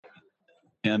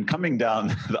And coming down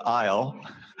the aisle,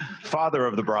 father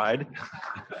of the bride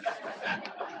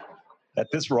at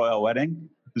this royal wedding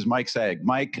is Mike Saag.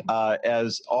 Mike,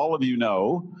 as all of you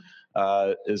know,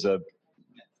 is a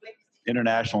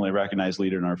internationally recognized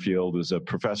leader in our field, is a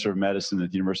professor of medicine at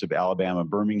the University of Alabama,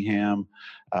 Birmingham,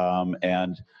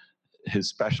 and his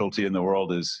specialty in the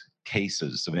world is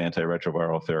cases of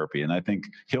antiretroviral therapy. And I think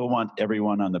he'll want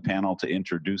everyone on the panel to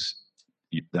introduce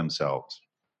themselves.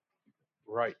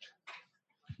 Right.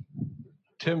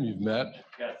 Tim, you've met.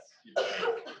 Yes.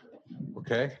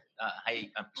 Okay. Hi.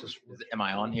 Am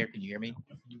I on here? Can you hear me?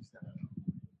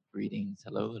 Greetings.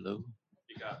 Hello. Hello.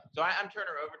 So I'm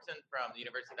Turner Overton from the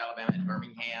University of Alabama in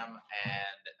Birmingham,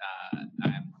 and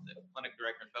I'm the clinic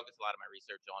director and focus a lot of my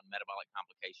research on metabolic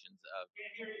complications of.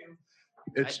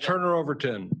 It's Turner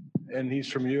Overton, and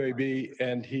he's from UAB,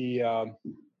 and he's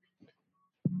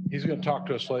going to talk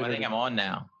to us later. I think I'm on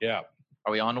now. Yeah.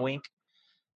 Are we on, Wink?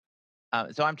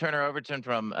 So I'm Turner Overton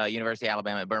from University of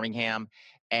Alabama at Birmingham,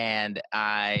 and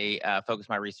I focus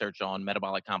my research on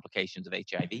metabolic complications of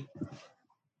HIV.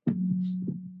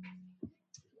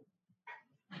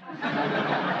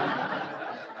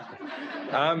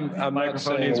 I'm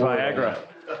Microphone needs Viagra.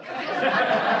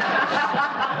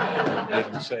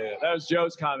 Didn't say it. That was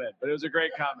Joe's comment, but it was a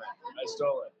great comment. I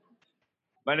stole it.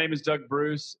 My name is Doug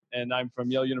Bruce, and I'm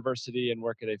from Yale University and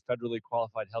work at a federally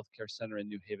qualified healthcare center in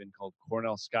New Haven called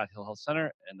Cornell Scott Hill Health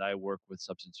Center, and I work with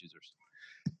substance users.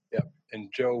 Yeah,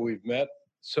 and Joe, we've met.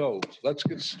 So let's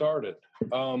get started.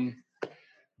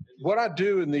 What I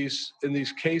do in these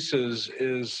cases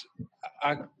is,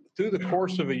 through the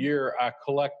course of a year, I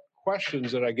collect questions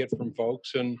that I get from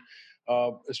folks, and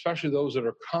especially those that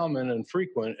are common and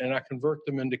frequent, and I convert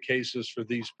them into cases for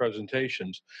these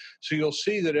presentations. So you'll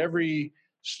see that every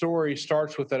story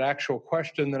starts with an actual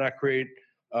question, then I create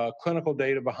clinical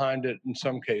data behind it in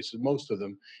some cases, most of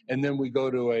them, and then we go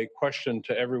to a question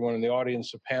to everyone in the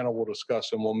audience. The panel will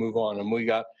discuss, and we'll move on. And we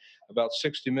got about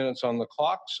 60 minutes on the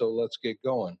clock, so let's get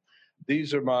going.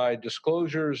 These are my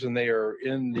disclosures, and they are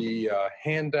in the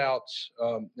handouts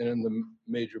and in the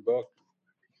major book.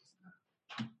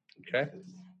 Okay.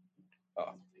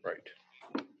 Right.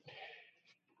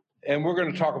 And we're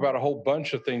going to talk about a whole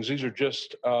bunch of things. These are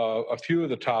just a few of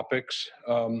the topics.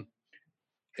 And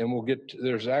we'll get to,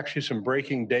 there's actually some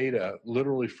breaking data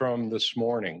literally from this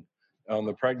morning on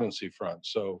the pregnancy front.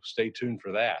 So stay tuned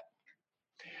for that.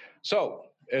 So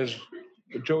as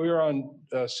Joe Huron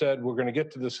said, we're going to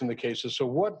get to this in the cases. So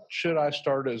what should I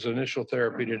start as initial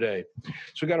therapy today?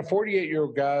 So we got a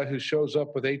 48-year-old guy who shows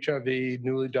up with HIV,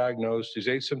 newly diagnosed. He's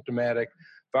asymptomatic.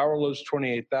 Viral load's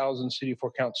 28,000,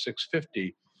 CD4 count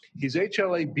 650. He's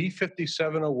HLA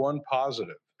B5701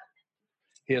 positive.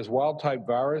 He has wild-type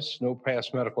virus, no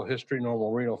past medical history,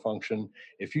 normal renal function.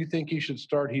 If you think he should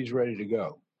start, he's ready to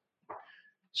go.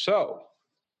 So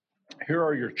here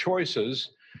are your choices.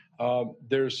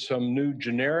 There's some new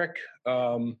generic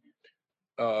tenofovir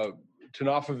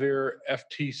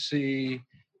FTC,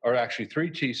 or actually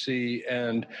 3TC,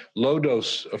 and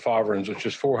low-dose efavirenz, which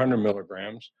is 400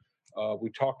 milligrams. We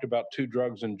talked about two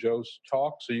drugs in Joe's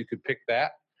talk, so you could pick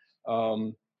that.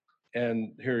 And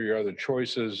here are your other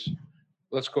choices.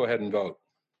 Let's go ahead and vote.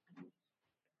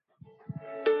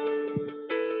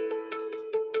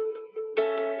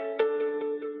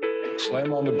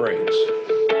 Slam on the brakes.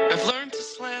 I've learned to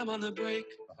slam on the brake.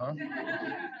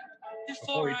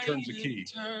 Before he turns the key.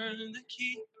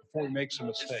 Before he makes a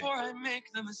mistake. Before I make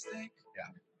the mistake.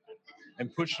 Yeah.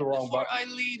 And push the wrong button. I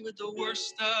lead with the worst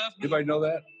stuff. Anybody know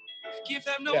that? Give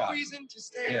them no reason to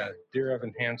stay. Yeah, Dear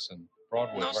Evan Hansen,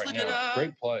 Broadway No right slipping now. up.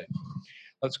 Great play.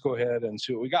 Let's go ahead and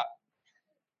see what we got.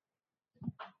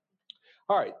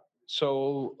 All right,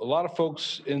 so a lot of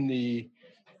folks in the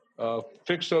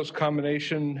fixed dose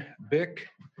combination BIC.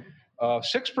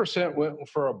 6% went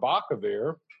for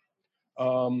abacavir.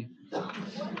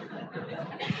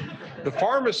 The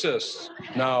pharmacists,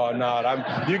 no, I'm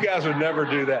not. You guys would never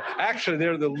do that. Actually,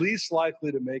 they're the least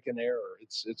likely to make an error.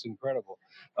 It's incredible.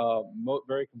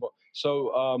 Very compulsive.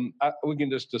 So we can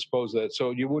just dispose of that.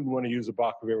 So you wouldn't want to use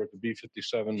abacavir with the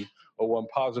B5701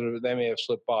 positive. They may have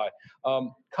slipped by.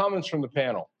 Comments from the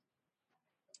panel.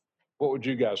 What would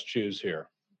you guys choose here?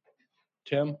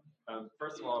 Tim?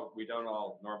 First of all, we don't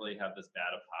all normally have this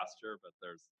bad of posture, but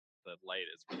the light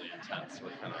is really intense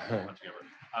with kind of punching over.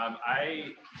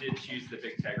 I did choose the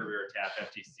big Bictegravir TAF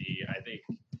FTC. I think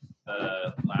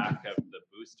the lack of the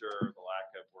booster, the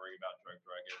lack of worrying about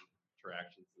drug-drug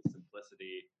interactions, the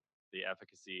simplicity, the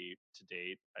efficacy to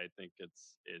date, I think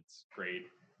it's great.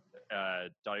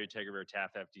 Dolutegravir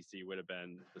TAF FTC would have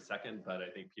been the second, but I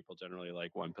think people generally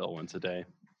like one pill once a day.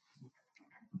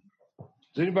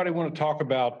 Does anybody want to talk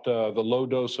about the low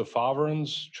dose of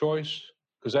efavirenz choice?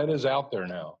 Because that is out there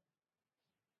now.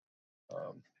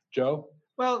 Joe?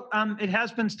 Well, it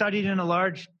has been studied in a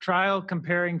large trial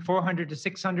comparing 400 to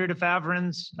 600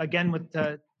 efavirenz, again with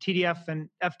TDF and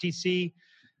FTC.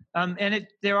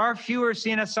 There are fewer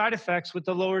CNS side effects with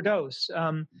the lower dose.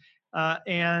 But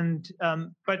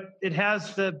it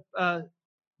has the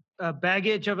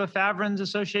baggage of efavirenz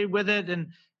associated with it and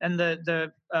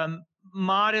the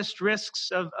modest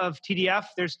risks of TDF.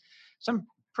 There's some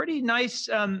pretty nice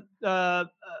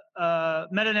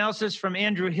meta-analysis from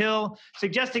Andrew Hill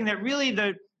suggesting that really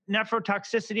the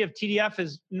nephrotoxicity of TDF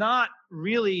is not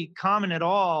really common at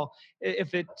all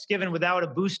if it's given without a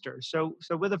booster. So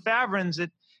with efavirenz,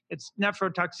 its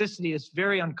nephrotoxicity is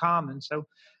very uncommon. So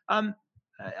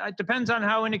it depends on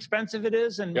how inexpensive it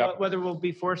is and whether we'll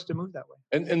be forced to move that way.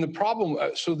 And the problem,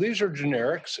 so these are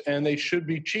generics and they should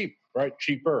be cheap, right?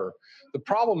 Cheaper. The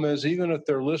problem is even if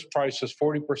their list price is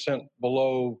 40%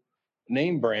 below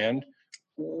name brand,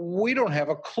 we don't have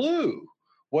a clue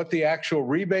what the actual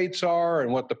rebates are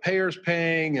and what the payer's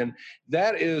paying. And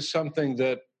that is something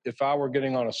that if I were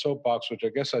getting on a soapbox, which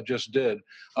I guess I just did,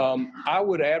 I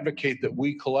would advocate that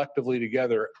we collectively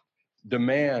together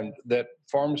demand that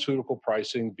pharmaceutical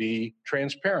pricing be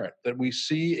transparent, that we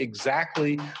see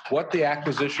exactly what the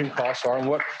acquisition costs are and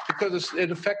what, because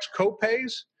it affects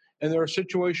copays. And there are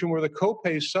situations where the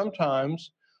copays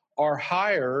sometimes are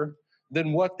higher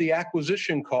than what the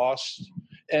acquisition costs.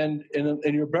 And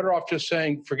you're better off just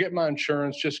saying, forget my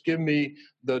insurance, just give me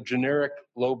the generic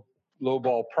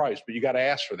lowball price, but you got to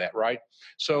ask for that, right?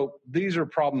 So these are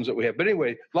problems that we have. But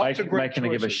anyway, lots of great Mike, can I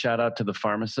give a shout out to the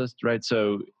pharmacist, right?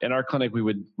 So in our clinic, we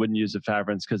wouldn't use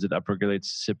efavirenz because it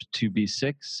upregulates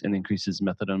CYP2B6 and increases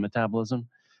methadone metabolism.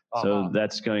 So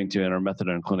that's going to, in our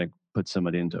methadone clinic, put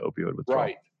somebody into opioid withdrawal.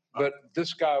 Right. But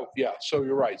this guy, so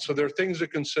you're right. So there are things to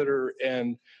consider,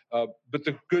 and but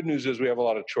the good news is we have a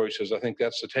lot of choices. I think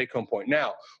that's the take-home point.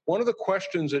 Now, one of the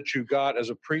questions that you got as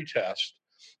a pretest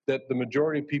that the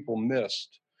majority of people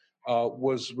missed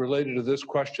was related to this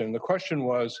question. The question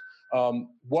was,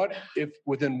 what if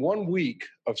within 1 week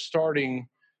of starting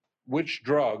which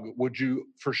drug would you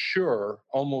for sure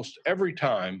almost every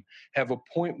time have a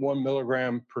 0.1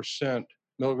 milligram per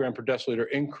deciliter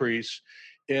increase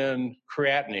in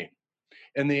creatinine?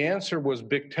 And the answer was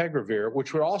bictegravir,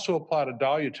 which would also apply to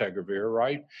dolutegravir,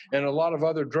 right? And a lot of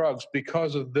other drugs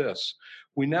because of this.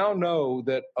 We now know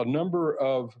that a number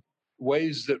of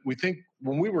ways that we think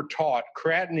when we were taught,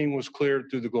 creatinine was cleared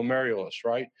through the glomerulus,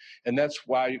 right? And that's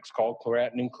why it's called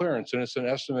creatinine clearance. And it's an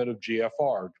estimate of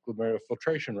GFR, glomerular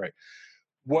filtration rate.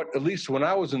 What, at least when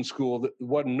I was in school, that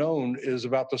wasn't known is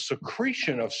about the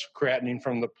secretion of creatinine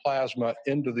from the plasma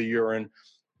into the urine.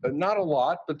 Not a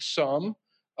lot, but some.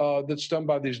 That's done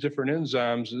by these different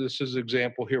enzymes. This is an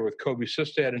example here with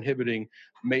cobicistat inhibiting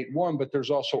MATE1, but there's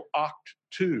also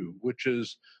OCT2, which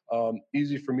is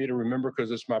easy for me to remember because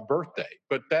it's my birthday,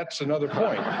 but that's another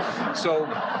point. So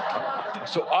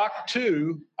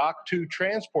OCT2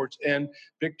 transports, and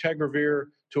bictegravir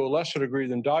to a lesser degree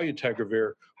than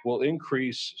dolutegravir will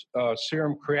increase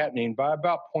serum creatinine by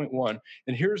about 0.1.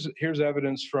 And here's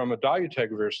evidence from a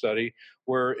dolutegravir study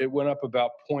where it went up about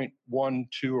 0.12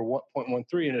 or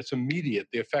 0.13, and it's immediate.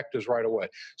 The effect is right away.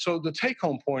 So the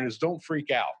take-home point is don't freak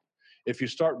out. If you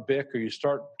start BIC or you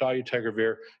start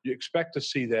dolutegravir, you expect to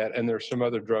see that, and there's some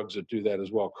other drugs that do that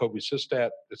as well,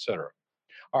 cobicistat, et cetera.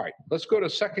 All right, let's go to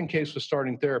second case with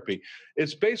starting therapy.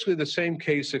 It's basically the same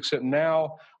case, except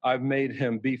now I've made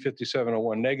him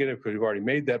B5701 negative because we've already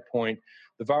made that point.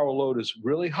 The viral load is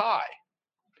really high,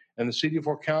 and the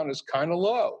CD4 count is kind of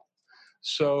low.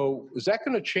 So is that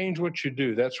going to change what you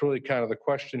do? That's really kind of the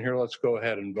question here. Let's go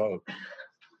ahead and vote.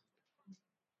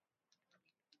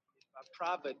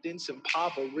 Providence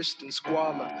impoverished and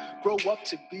squalor, grow up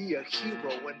to be a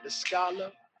hero and a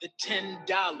scholar. The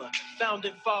 $10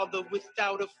 founding father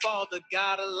without a father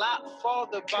got a lot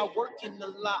farther by working a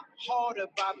lot harder,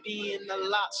 by being a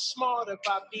lot smarter,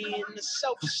 by being a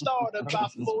self-starter. By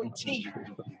 14,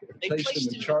 they placed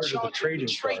him in charge of the trading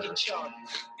charter.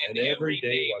 And every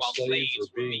day while slaves were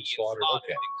being slaughtered.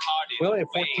 Okay. We only have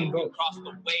 14 votes. Across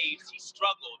the waves, he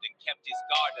struggled and kept his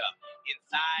guard up.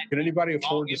 Inside, Can anybody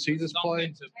afford to see this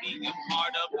play?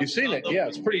 You've seen it? Yeah,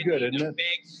 it's pretty good, isn't it?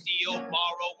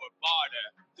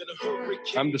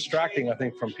 I'm distracting, I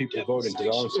think, from people voting because I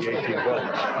only see 18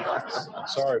 votes.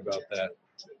 Sorry about that.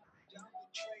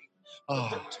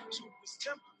 Oh.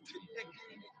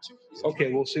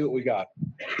 Okay, we'll see what we got.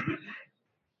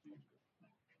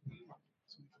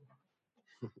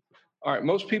 All right,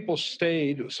 most people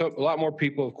stayed. So a lot more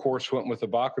people, of course, went with the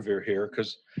abacavir here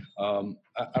because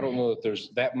I don't know that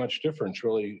there's that much difference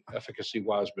really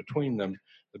efficacy-wise between them.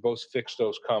 They're both fixed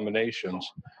dose combinations.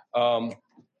 Um,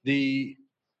 the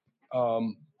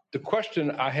the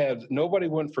question I had, nobody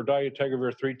went for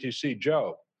dolutegravir 3TC.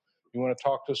 Joe, you want to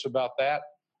talk to us about that?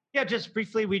 Yeah, just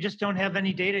briefly, we just don't have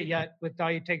any data yet with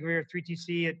dolutegravir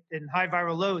 3TC in high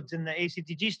viral loads. In the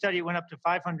ACTG study, it went up to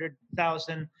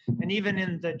 500,000, and even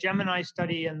in the Gemini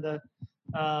study and the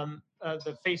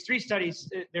phase 3 studies,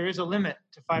 there is a limit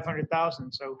to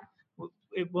 500,000. So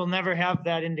it will never have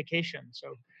that indication.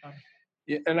 So.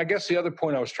 Yeah, and I guess the other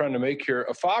point I was trying to make here,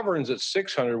 efavirenz at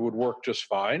 600 would work just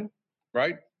fine,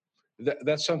 right?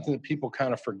 That's something that people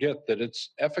kind of forget, that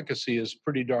its efficacy is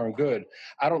pretty darn good.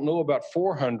 I don't know about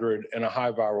 400 in a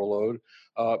high viral load.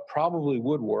 Probably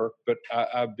would work, but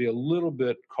I'd be a little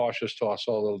bit cautious till I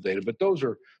saw a little data. But those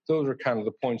are kind of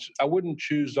the points. I wouldn't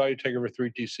choose dolutegravir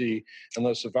 3TC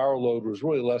unless the viral load was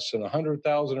really less than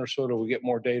 100,000 or so till we get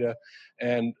more data,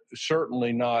 and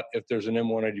certainly not if there's an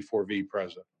M184V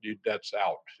present. That's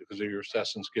out because your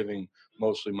assessment's giving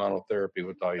mostly monotherapy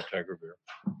with dolutegravir.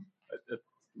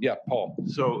 Yeah, Paul.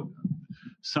 So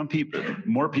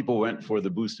more people went for the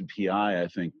boosted PI, I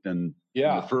think, than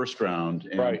in the first round.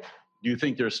 And right. Do you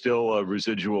think there's still a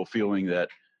residual feeling that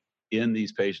in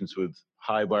these patients with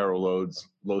high viral loads,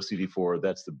 low CD4,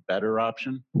 that's the better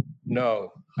option?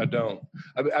 No, I don't.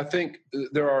 I think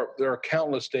there are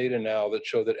countless data now that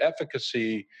show that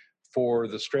efficacy for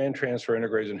the strand transfer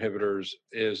integrase inhibitors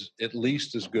is at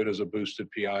least as good as a boosted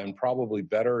PI and probably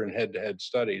better in head-to-head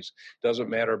studies. Doesn't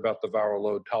matter about the viral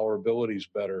load, tolerability is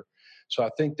better. So I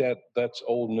think that's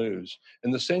old news.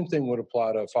 And the same thing would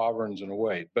apply to efavirenz in a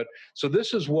way. But so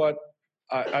this is what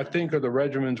I think are the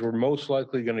regimens we're most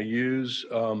likely going to use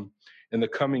in the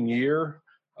coming year.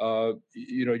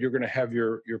 You're going to have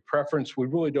your preference. We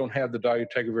really don't have the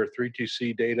dolutegravir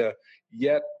 3TC data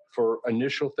yet for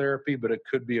initial therapy, but it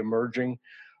could be emerging.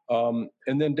 And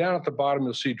then down at the bottom,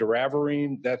 you'll see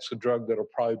doravirine. That's a drug that'll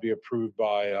probably be approved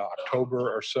by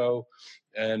October or so.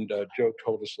 And Joe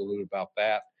told us a little about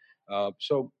that.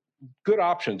 So good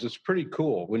options. It's pretty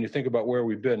cool when you think about where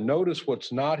we've been. Notice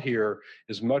what's not here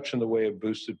is much in the way of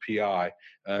boosted PI.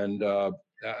 And I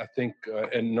think,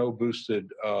 and no boosted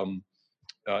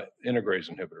integrase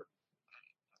inhibitor.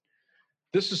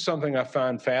 This is something I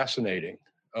find fascinating.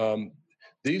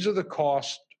 These are the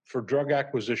costs for drug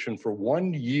acquisition for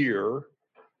 1 year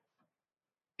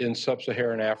in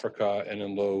sub-Saharan Africa and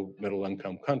in low middle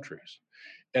income countries.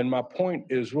 And my point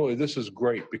is really, this is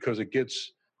great because it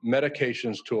gets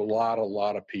medications to a lot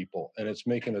of people, and it's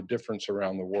making a difference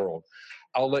around the world.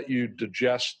 I'll let you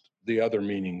digest the other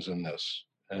meanings in this,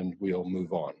 and we'll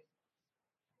move on.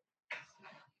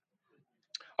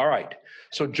 All right,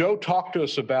 so Joe talked to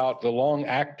us about the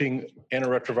long-acting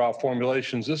antiretroviral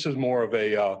formulations. This is more of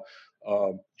a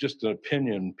just an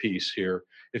opinion piece here.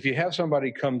 If you have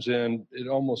somebody comes in, it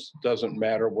almost doesn't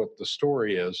matter what the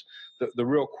story is. The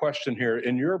real question here,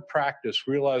 in your practice,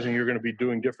 realizing you're going to be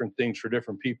doing different things for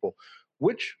different people,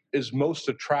 which is most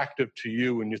attractive to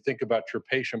you when you think about your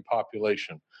patient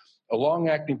population? A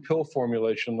long-acting pill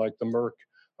formulation like the Merck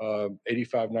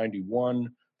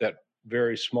 8591, that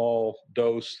very small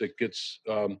dose that gets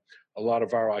a lot of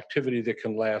viral activity that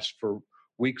can last for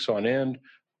weeks on end,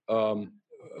 that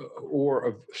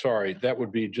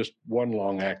would be just one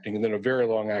long-acting, and then a very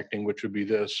long-acting, which would be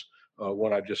this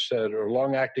one I just said, or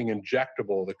long-acting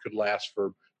injectable that could last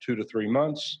for 2 to 3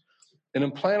 months. An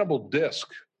implantable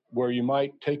disc, where you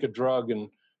might take a drug and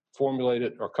formulate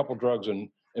it, or a couple drugs and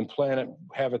implant it,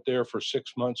 have it there for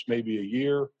 6 months, maybe a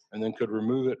year, and then could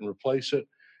remove it and replace it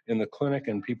in the clinic,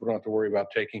 and people don't have to worry about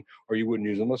taking, or you wouldn't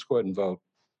use them. Let's go ahead and vote.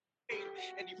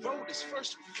 And he wrote his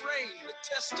first refrain, a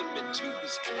testament to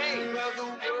his pain. Well, the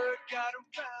word got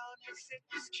around and said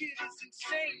this kid is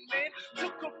insane, man.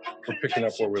 Took up We're picking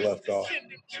up where we left off.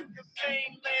 Send him to the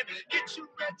mainland. Get your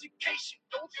education.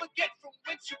 Don't forget from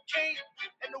whence you came.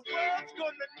 And the world's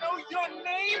gonna know your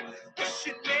name. What's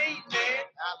your name, man?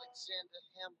 Alexander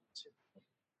Hamilton.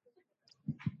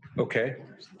 Okay.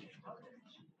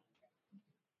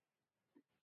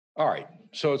 All right,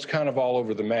 so it's kind of all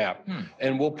over the map.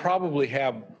 And we'll probably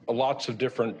have lots of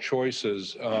different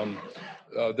choices.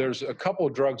 There's a couple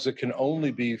of drugs that can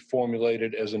only be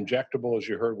formulated as injectable, as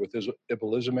you heard with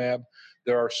ipilimumab.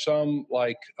 There are some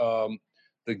like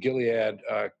the Gilead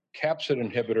capsid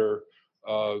inhibitor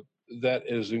that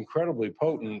is incredibly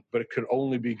potent, but it could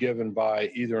only be given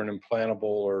by either an implantable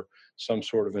or some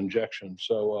sort of injection.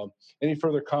 So any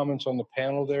further comments on the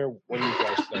panel there? What do you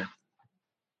guys think?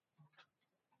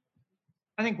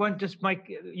 I think one, just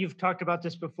Mike, you've talked about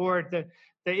this before. The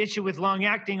issue with long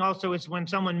acting also is when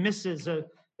someone misses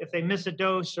if they miss a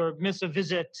dose or miss a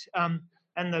visit,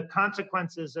 and the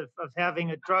consequences of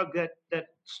having a drug that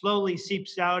slowly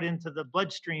seeps out into the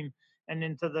bloodstream and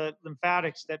into the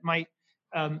lymphatics that might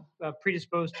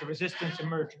predispose to resistance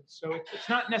emergence. So it's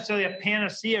not necessarily a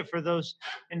panacea for those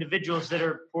individuals that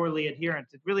are poorly adherent.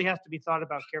 It really has to be thought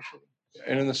about carefully.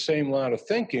 And in the same line of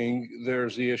thinking,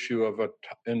 there's the issue of a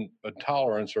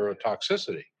tolerance or a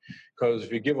toxicity. Because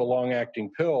if you give a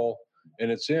long-acting pill and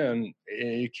it's in,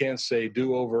 you can't say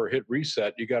do over, hit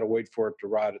reset. You got to wait for it to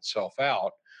ride itself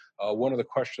out. One of the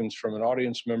questions from an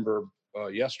audience member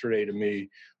yesterday to me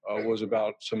was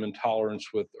about some intolerance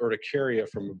with urticaria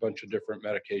from a bunch of different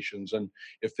medications. And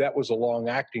if that was a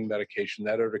long-acting medication,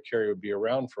 that urticaria would be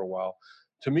around for a while.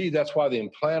 To me, that's why the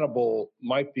implantable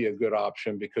might be a good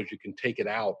option, because you can take it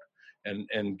out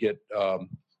and get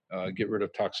rid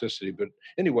of toxicity. But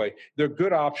anyway, they're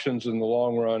good options in the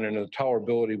long run, and the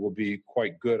tolerability will be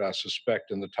quite good, I suspect,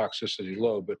 and the toxicity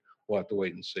low, but we'll have to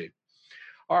wait and see.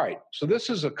 All right, so this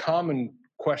is a common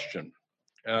question,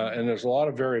 and there's a lot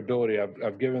of variability.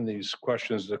 I've given these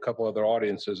questions to a couple other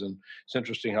audiences, and it's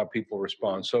interesting how people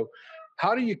respond. So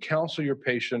how do you counsel your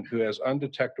patient who has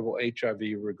undetectable HIV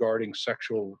regarding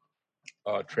sexual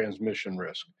transmission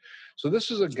risk? So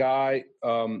this is a guy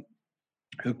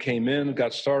who came in,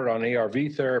 got started on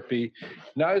ARV therapy.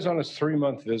 Now he's on his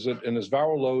 3-month visit, and his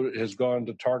viral load has gone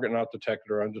to target not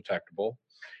detected or undetectable,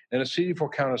 and his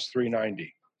CD4 count is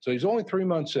 390. So he's only 3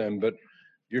 months in, but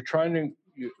you're trying to,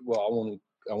 well,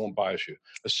 I won't bias you.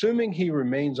 Assuming he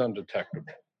remains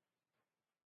undetectable,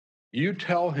 you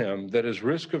tell him that his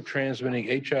risk of transmitting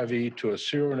HIV to a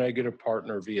seronegative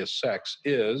partner via sex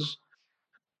is,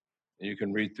 you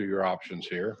can read through your options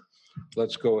here.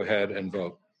 Let's go ahead and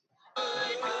vote.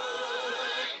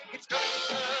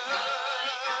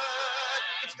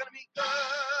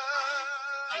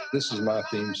 This is my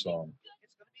theme song.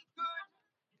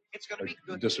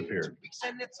 It disappeared.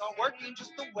 And it's all working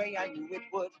just the way I knew it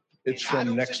would. It's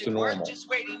from Next to Normal. Just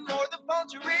waiting for the phone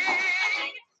to ring.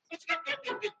 It's good.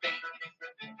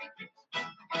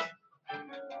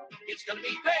 It's gonna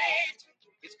be great.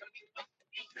 It's gonna be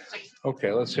great.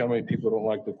 Okay, let's see how many people don't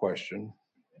like the question.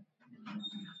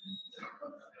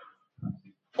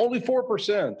 Only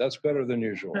 4%. That's better than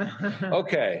usual.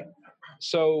 Okay,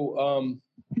 so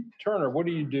Turner, what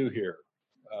do you do here?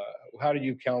 How do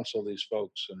you counsel these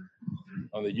folks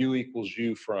on the U equals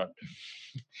U front?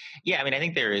 Yeah, I mean, I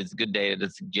think there is good data to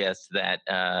suggest that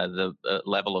the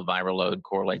level of viral load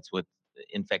correlates with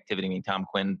infectivity. I mean, Tom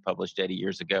Quinn published data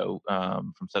years ago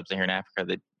from sub-Saharan Africa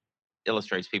that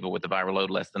illustrates people with a viral load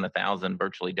less than 1,000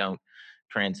 virtually don't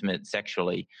transmit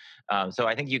sexually. So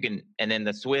I think you can, and then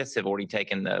the Swiss have already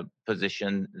taken the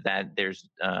position that there's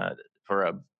for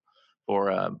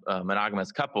a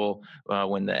monogamous couple,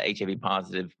 when the HIV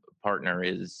positive partner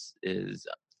is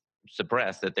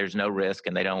suppressed, that there's no risk,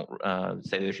 and they don't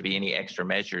say there should be any extra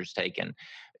measures taken.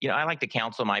 You know, I like to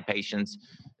counsel my patients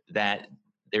that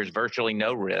there's virtually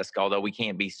no risk, although we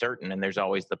can't be certain, and there's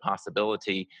always the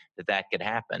possibility that could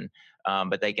happen.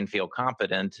 But they can feel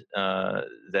confident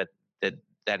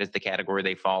that is the category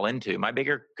they fall into. My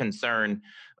bigger concern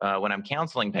when I'm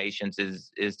counseling patients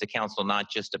is to counsel not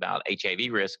just about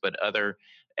HIV risk, but other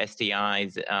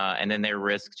STIs, and then their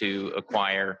risk to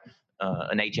acquire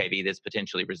an HIV that's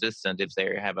potentially resistant if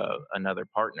they have another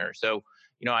partner. So,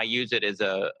 you know, I use it as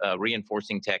a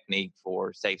reinforcing technique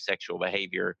for safe sexual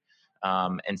behavior,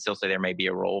 and still say there may be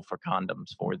a role for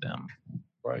condoms for them.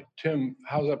 Right. Tim,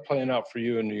 how's that playing out for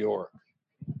you in New York?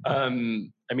 I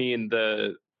mean,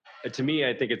 to me,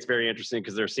 I think it's very interesting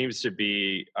because there seems to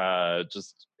be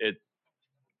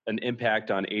an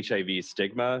impact on HIV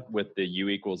stigma with the U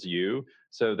equals U,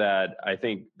 so that I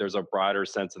think there's a broader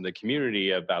sense in the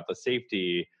community about the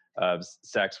safety of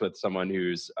sex with someone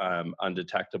who's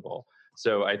undetectable.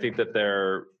 So I think that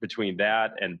between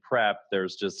that and PrEP,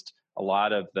 there's just a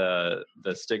lot of the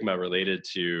stigma related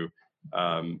to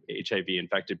HIV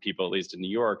infected people, at least in New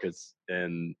York, is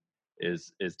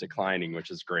declining, which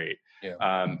is great.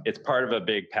 Yeah. It's part of a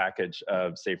big package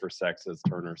of safer sex, as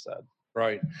Turner said.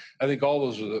 Right. I think all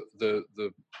those are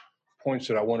the points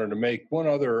that I wanted to make. One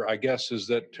other, I guess, is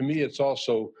that to me, it's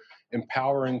also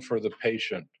empowering for the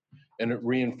patient, and it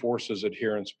reinforces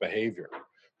adherence behavior,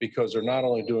 because they're not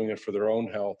only doing it for their own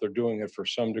health, they're doing it for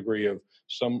some degree of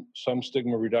some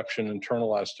stigma reduction,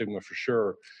 internalized stigma for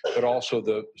sure, but also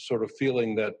the sort of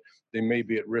feeling that they may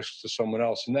be at risk to someone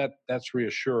else. And that's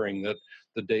reassuring that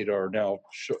the data are now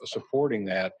supporting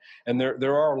that. And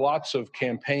there are lots of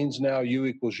campaigns now, U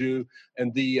equals U,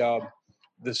 and the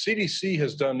the CDC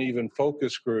has done even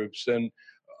focus groups, and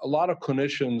a lot of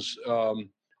clinicians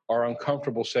are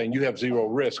uncomfortable saying you have zero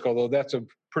risk, although that's a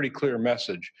pretty clear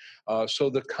message. So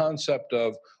the concept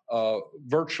of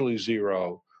virtually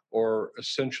zero or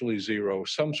essentially zero,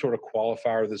 some sort of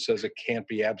qualifier that says it can't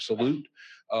be absolute.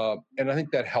 And I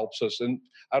think that helps us. And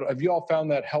have you all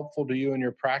found that helpful to you in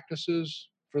your practices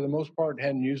for the most part?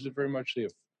 Hadn't used it very much?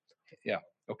 Yeah,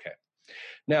 okay.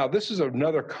 Now, this is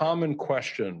another common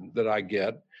question that I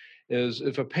get is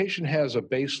if a patient has a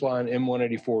baseline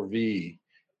M184V,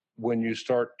 when you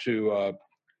start to,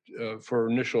 for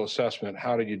initial assessment,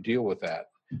 how do you deal with that?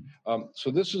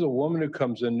 So this is a woman who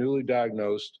comes in newly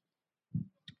diagnosed,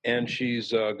 and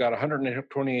she's got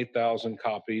 128,000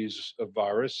 copies of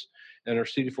virus, and her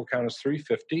CD4 count is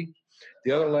 350.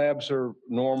 The other labs are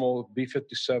normal,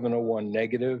 B5701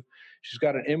 negative. She's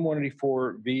got an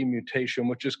M184V mutation,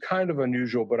 which is kind of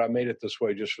unusual, but I made it this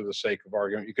way just for the sake of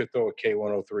argument. You could throw a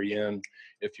K103 in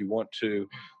if you want to.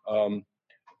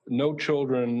 No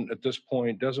children at this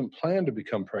point, doesn't plan to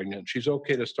become pregnant. She's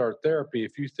okay to start therapy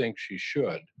if you think she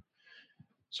should.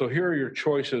 So here are your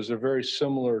choices. They're very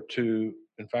similar to,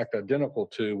 in fact, identical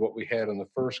to what we had in the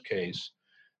first case.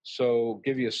 So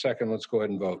give you a second. Let's go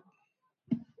ahead and vote.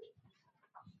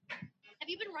 Have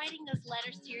you been writing those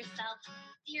letters to yourself?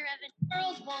 Dear Evan,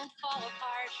 girls won't fall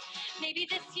apart. Maybe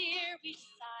this year we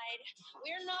decide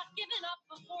we're not giving up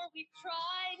before we've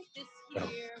tried. This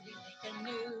year we make a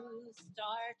new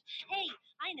start. Hey,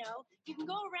 I know. You can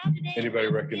go around today. Anybody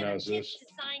recognize this? To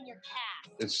sign your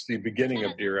cast. It's the beginning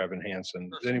of Dear Evan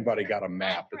Hansen. Anybody got a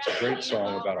map? It's a great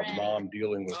song about a mom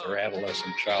dealing with her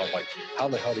adolescent child. Like, how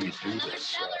the hell do you do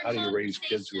this? How do you raise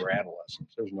kids who are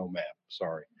adolescents? There's no map.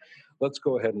 Sorry. Let's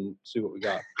go ahead and see what we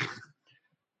got.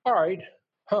 All right.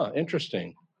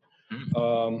 Interesting.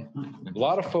 A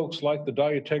lot of folks like the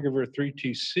dolutegravir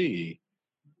 3TC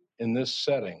in this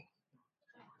setting.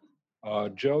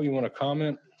 Joe, you want to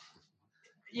comment?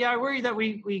 Yeah, I worry that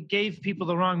we gave people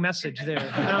the wrong message there.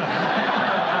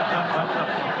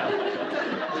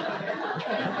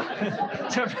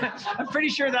 So I'm pretty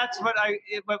sure that's what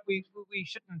we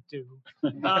shouldn't do.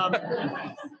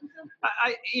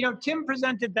 Tim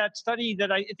presented that study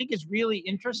that I think is really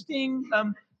interesting.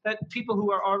 That people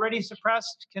who are already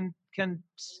suppressed can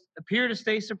appear to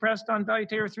stay suppressed on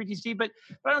dolutegravir 3TC, but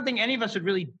I don't think any of us would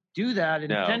really do that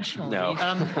intentionally. No.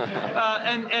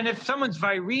 And if someone's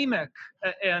viremic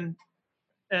and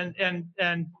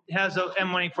has a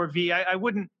M184V, I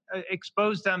wouldn't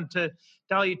expose them to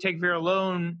dolutegravir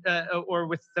alone or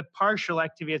with the partial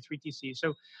activity of 3TC.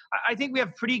 So I think we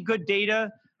have pretty good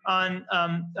data on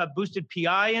a boosted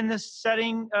PI in this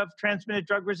setting of transmitted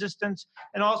drug resistance.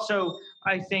 And also,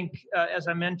 I think, as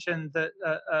I mentioned, the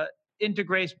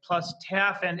integrase plus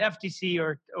TAF and FTC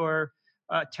or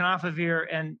tenofovir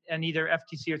and either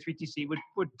FTC or 3TC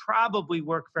would probably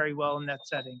work very well in that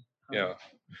setting. Yeah.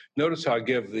 Notice how I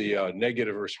give the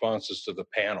negative responses to the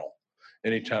panel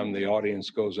anytime the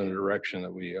audience goes in a direction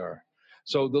that we are.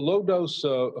 So the low dose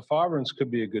efavirenz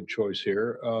could be a good choice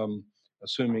here,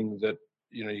 assuming that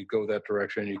you go that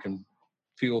direction. You can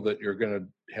feel that you're going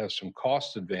to have some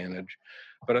cost advantage,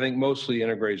 but I think mostly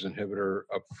integrase inhibitor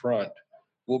up front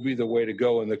will be the way to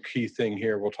go. And the key thing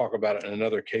here, we'll talk about it in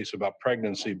another case about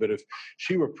pregnancy, but if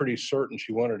she were pretty certain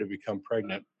she wanted to become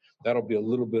pregnant, that'll be a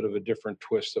little bit of a different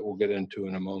twist that we'll get into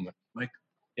in a moment. Mike?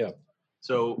 Yeah.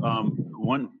 So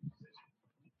one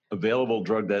available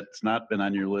drug that's not been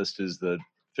on your list is the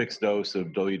fixed dose of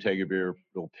dolutegravir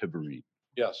rilpivirine.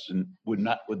 Yes. And would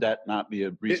that not be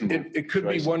a reasonable It could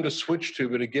choice? be one to switch to,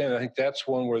 but again, I think that's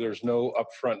one where there's no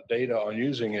upfront data on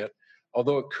using it,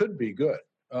 although it could be good.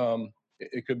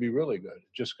 It could be really good.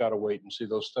 Just got to wait and see.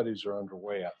 Those studies are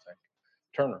underway, I think.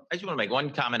 Turner. I just want to make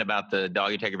one comment about the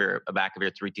dolutegravir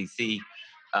abacavir 3TC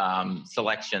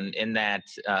selection, in that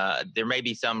there may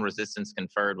be some resistance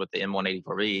conferred with the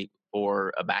M184V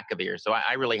or abacavir. So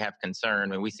I really have concern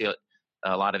when we see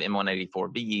a lot of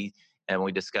M184V and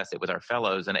we discuss it with our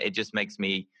fellows, and it just makes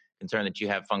me concerned that you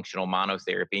have functional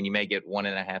monotherapy and you may get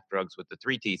 1.5 drugs with the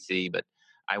 3TC, but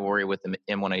I worry with the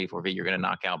M184V you're going to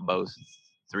knock out both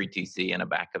 3TC and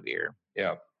abacavir.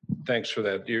 Yeah, thanks for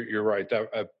that. You're right.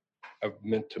 I've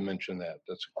meant to mention that.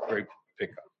 That's a great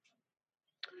pickup.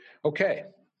 Okay.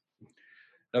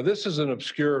 Now this is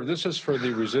this is for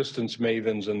the resistance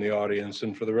mavens in the audience,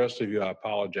 and for the rest of you, I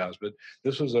apologize, but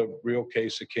this was a real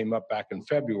case that came up back in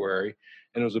February,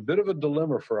 and it was a bit of a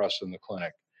dilemma for us in the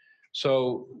clinic.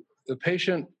 So the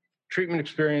patient treatment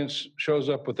experience shows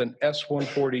up with an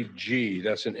S140G,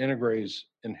 that's an integrase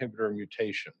inhibitor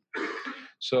mutation.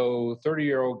 So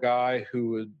 30-year-old guy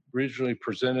who had originally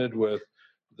presented with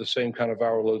the same kind of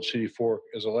viral load CD4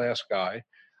 as the last guy.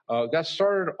 Got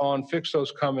started on fixed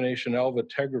dose combination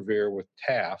elvategravir with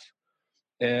TAF,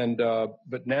 and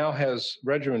but now has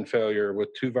regimen failure with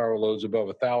 2 viral loads above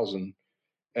 1,000.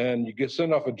 And you get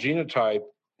sent off a genotype,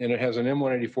 and it has an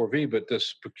M184V, but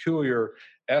this peculiar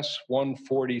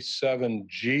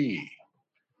S147G.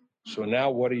 So now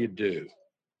what do? Do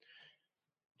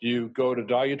you go to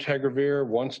dolutegravir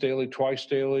once daily, twice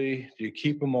daily? Do you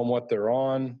keep them on what they're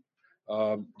on?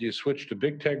 Do you switch to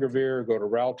bictegravir, go to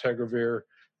raltegravir?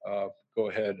 Go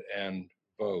ahead and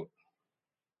vote.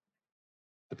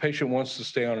 The patient wants to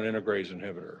stay on an integrase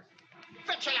inhibitor.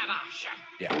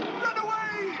 Yeah. Run away! Run away!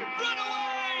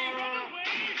 Run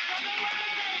away!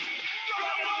 Run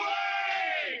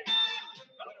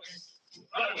away!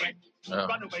 Run away! Oh.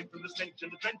 Run away from the stench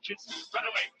and the trenches. Run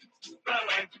away! Run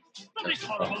away! From these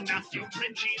horrible, nasty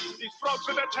trenches. These frogs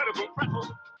with their terrible prattle.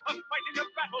 I'm fighting a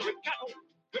battle with cattle.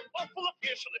 We're all full of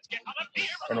fear, so let's get out of here.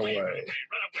 Run away. Run away!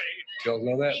 You all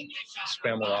know that?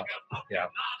 Spamalot. Yeah.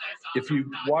 If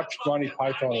you watched Monty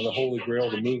Python and the Holy Grail,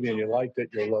 the movie, and you liked it,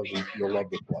 you'll love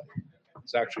the play.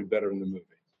 It's actually better than the movie.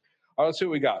 All right, let's see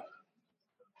what we got.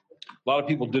 A lot of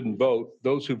people didn't vote.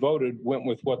 Those who voted went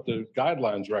with what the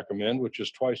guidelines recommend, which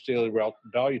is twice daily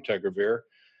dolutegravir.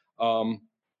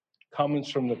 Comments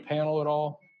from the panel at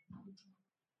all?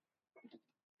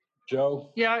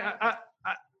 Joe? Yeah,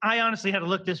 I honestly had to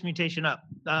look this mutation up,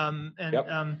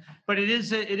 but it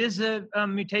is a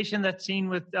mutation that's seen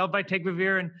with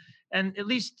elvitegravir, and at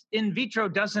least in vitro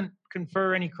doesn't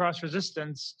confer any cross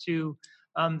resistance to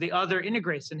the other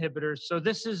integrase inhibitors. So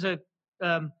this is a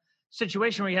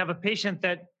situation where you have a patient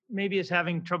that maybe is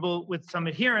having trouble with some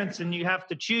adherence, and you have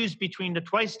to choose between the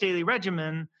twice daily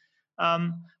regimen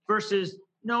versus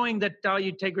knowing that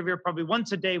dolutegravir probably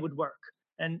once a day would work,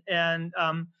 and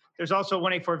there's also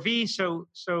 1A4V,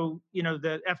 so you know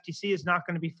the FTC is not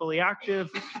going to be fully active.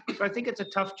 So I think it's a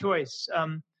tough choice.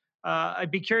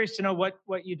 I'd be curious to know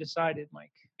what you decided,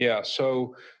 Mike. Yeah.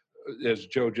 So as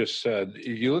Joe just said,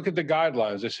 if you look at the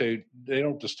guidelines, they say they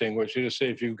don't distinguish. They just say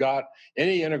if you've got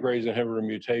any integrase inhibitor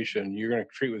mutation, you're going to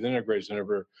treat with integrase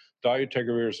inhibitor.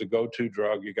 Dolutegravir is the go-to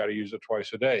drug. You got to use it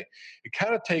twice a day. It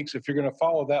kind of takes, if you're going to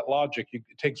follow that logic, it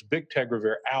takes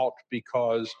bictegravir out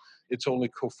because it's only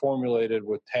co-formulated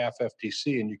with TAF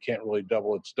FTC, and you can't really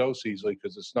double its dose easily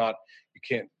because it's not, you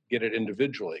can't get it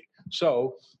individually.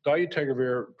 So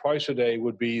dolutegravir twice a day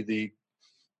would be the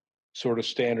sort of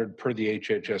standard per the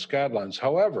HHS guidelines.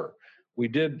 However, we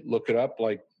did look it up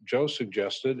like Joe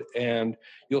suggested, and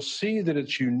you'll see that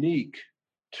it's unique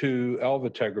to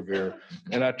elvitegravir.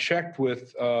 And I checked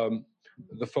with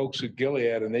the folks at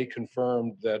Gilead, and they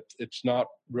confirmed that it's not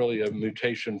really a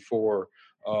mutation for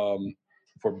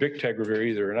bictegravir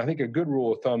either. And I think a good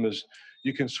rule of thumb is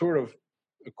you can sort of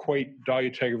equate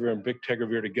dolutegravir and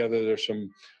bictegravir together. There's some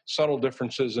subtle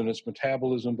differences in its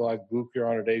metabolism, like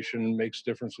glucuronidation makes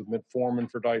difference with metformin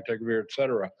for dolutegravir, et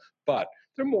cetera. But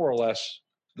they're more or less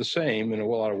the same in a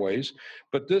lot of ways.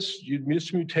 But this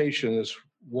mutation, this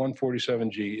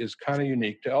 147G, is kind of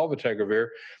unique to elvitegravir.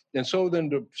 And so then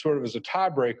to sort of as a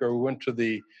tiebreaker, we went to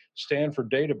the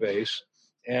Stanford database,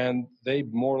 and they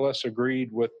more or less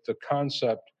agreed with the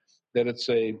concept that it's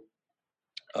a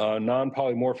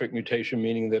non-polymorphic mutation,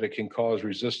 meaning that it can cause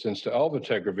resistance to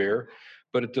elvitegravir,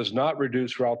 but it does not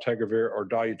reduce raltegravir or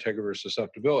dolutegravir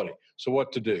susceptibility. So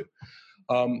what to do?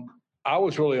 I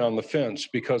was really on the fence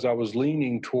because I was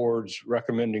leaning towards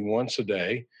recommending once a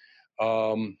day.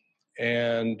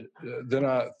 And then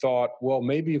I thought, well,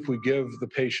 maybe if we give the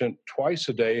patient twice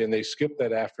a day and they skip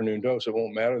that afternoon dose, it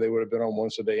won't matter. They would have been on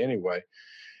once a day anyway.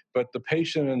 But the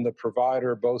patient and the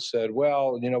provider both said,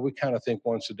 well, you know, we kind of think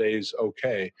once a day is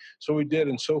okay. So we did.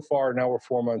 And so far, now we're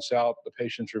 4 months out, the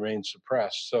patients remain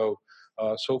suppressed. So,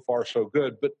 so far, so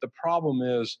good. But the problem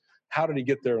is, how did he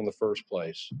get there in the first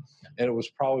place? And it was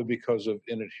probably because of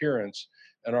inadherence.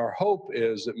 And our hope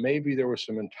is that maybe there was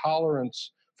some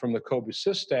intolerance from the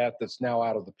cobicistat that's now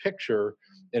out of the picture.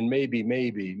 And maybe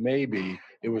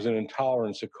it was an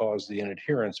intolerance that caused the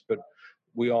inadherence. But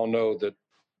we all know that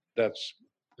that's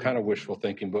kind of wishful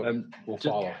thinking, but we'll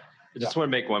follow. I just want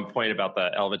to make one point about the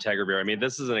elvitegravir. I mean,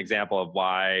 this is an example of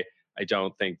why I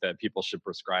don't think that people should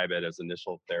prescribe it as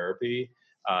initial therapy.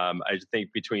 I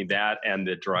think between that and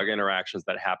the drug interactions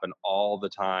that happen all the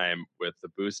time with the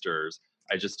boosters,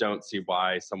 I just don't see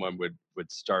why someone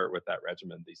would start with that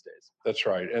regimen these days. That's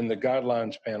right. And the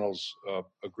guidelines panels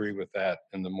agree with that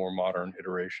in the more modern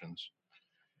iterations.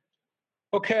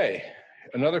 Okay,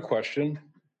 another question.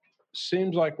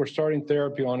 Seems like we're starting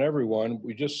therapy on everyone.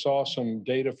 We just saw some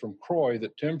data from Croy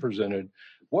that Tim presented.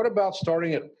 What about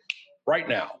starting it right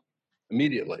now,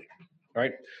 immediately?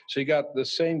 right? So you got the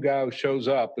same guy who shows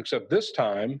up, except this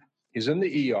time he's in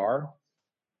the ER,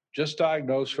 just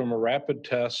diagnosed from a rapid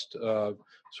test,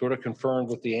 sort of confirmed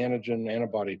with the antigen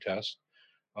antibody test.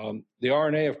 The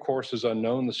RNA, of course, is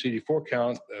unknown. The CD4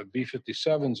 count,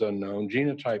 B57 is unknown.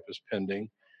 Genotype is pending.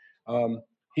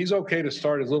 He's okay to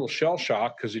start his little shell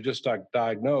shock because he just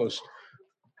diagnosed.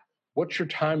 What's your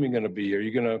timing going to be? Are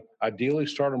you going to ideally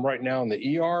start him right now in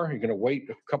the ER? Are you going to wait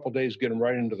a couple of days, get him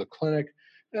right into the clinic?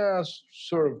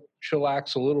 Sort of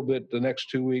chillax a little bit the next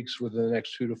 2 weeks within the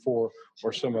next 2 to 4,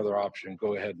 or some other option.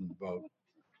 Go ahead and vote.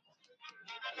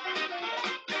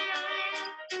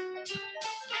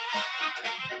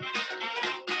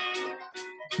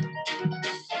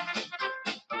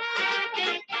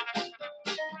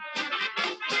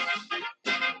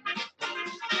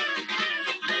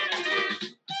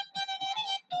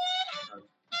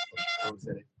 Wrong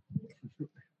city.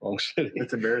 Wrong city.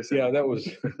 It's embarrassing. Yeah, that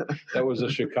was a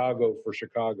Chicago for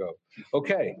Chicago.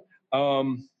 Okay.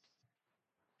 All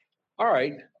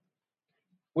right.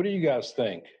 What do you guys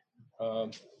think?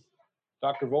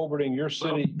 Dr. Volberding, your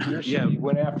city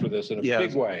went after this in a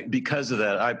big way. Because of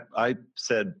that, I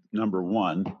said number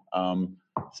one.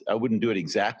 I wouldn't do it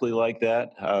exactly like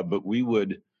that, but we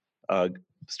would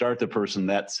start the person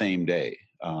that same day.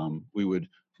 We would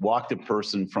walk the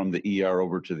person from the ER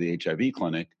over to the HIV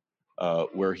clinic,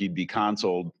 where he'd be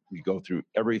consulted. We go through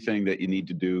everything that you need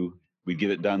to do. We'd get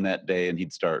it done that day, and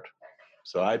he'd start.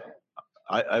 So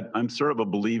I'm sort of a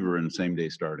believer in same day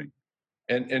starting.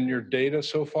 And your data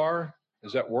so far,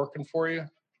 is that working for you?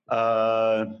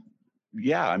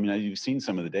 Yeah, I mean, you've seen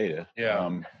some of the data.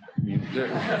 Yeah.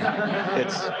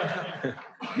 It's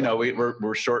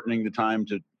we're shortening the time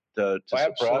to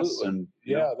suppress, and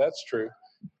that's true.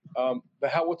 But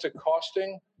what's it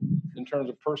costing in terms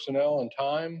of personnel and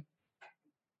time?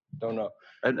 Don't know.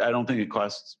 I don't think it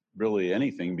costs really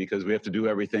anything because we have to do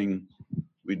everything.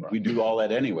 We do all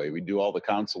that anyway. We do all the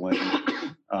counseling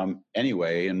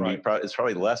anyway, and it's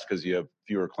probably less because you have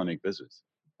fewer clinic visits.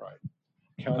 Right.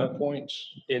 Counterpoints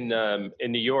in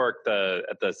New York,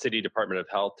 at the City Department of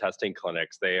Health testing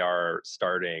clinics, they are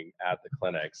starting at the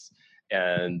clinics,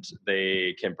 and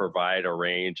they can provide a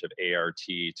range of ART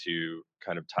to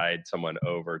kind of tide someone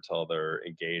over till they're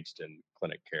engaged in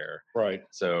clinic care. Right.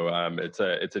 So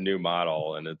it's a new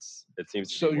model, and it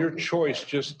seems so your choice,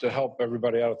 just to help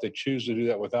everybody out, if they choose to do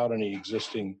that without any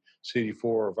existing CD4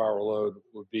 or viral load,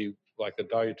 would be like a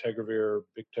dolutegravir,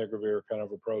 bictegravir kind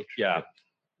of approach. Yeah.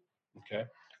 Okay.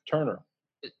 Turner.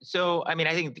 So, I mean,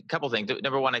 I think a couple things.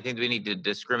 Number one, I think we need to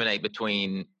discriminate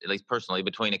between, at least personally,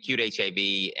 between acute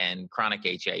HIV and chronic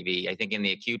HIV. I think in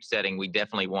the acute setting, we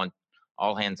definitely want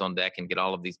all hands on deck and get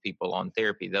all of these people on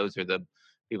therapy. Those are the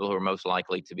people who are most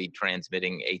likely to be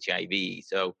transmitting HIV.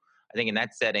 So I think in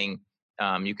that setting,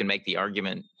 you can make the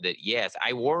argument that, yes,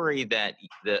 I worry that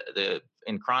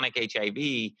in chronic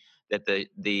HIV, that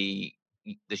the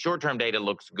short-term data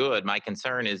looks good. My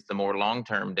concern is the more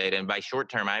long-term data. And by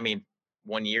short-term, I mean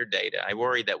 1 year data. I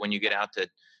worry that when you get out to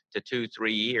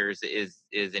 2-3 years, is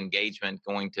engagement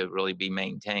going to really be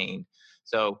maintained?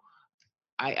 So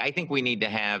I think we need to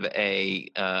have a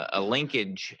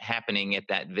linkage happening at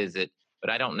that visit, but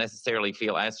I don't necessarily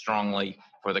feel as strongly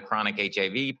for the chronic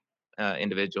HIV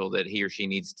individual that he or she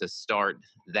needs to start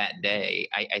that day.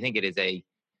 I think it is a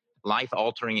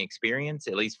life-altering experience,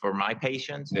 at least for my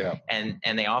patients. Yeah. And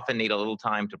they often need a little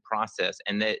time to process.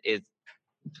 And that is,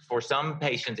 for some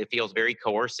patients, it feels very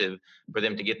coercive for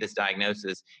them to get this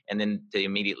diagnosis and then to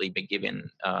immediately be given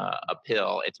a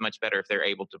pill. It's much better if they're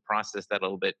able to process that a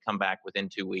little bit, come back within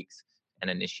 2 weeks and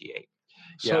initiate.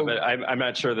 Yeah, but I'm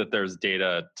not sure that there's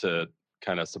data to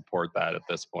kind of support that at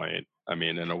this point. I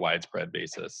mean, in a widespread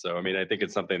basis. So, I mean, I think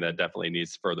it's something that definitely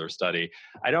needs further study.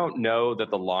 I don't know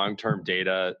that the long-term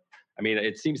data, I mean,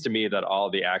 it seems to me that all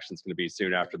the action is going to be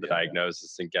soon after the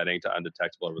diagnosis and getting to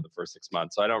undetectable over the first 6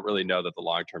 months. So I don't really know that the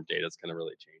long-term data is going to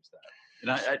really change that.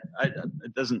 And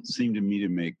it doesn't seem to me to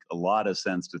make a lot of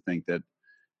sense to think that,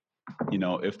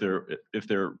 if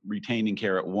they're retaining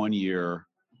care at 1 year,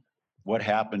 what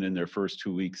happened in their first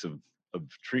 2 weeks of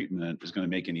treatment is going to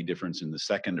make any difference in the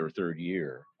second or third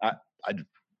year.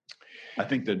 I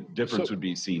think the difference would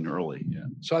be seen early. Yeah.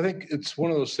 So I think it's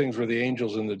one of those things where the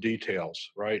angel's in the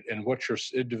details, right? And what your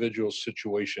individual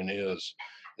situation is.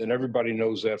 And everybody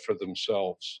knows that for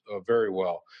themselves very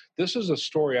well. This is a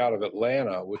story out of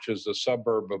Atlanta, which is a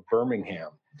suburb of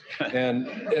Birmingham. And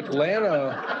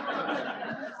Atlanta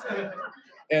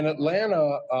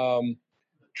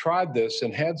tried this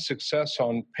and had success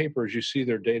on paper. As you see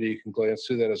their data, you can glance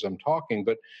through that as I'm talking,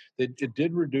 but it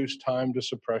did reduce time to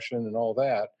suppression and all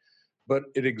that. but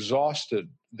it exhausted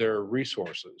their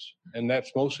resources, and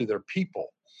that's mostly their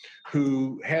people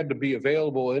who had to be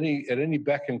available at any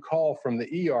beck and call from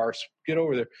the ERs, get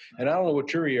over there. And I don't know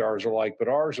what your ERs are like, but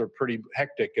ours are pretty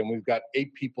hectic, and we've got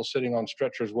 8 people sitting on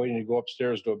stretchers waiting to go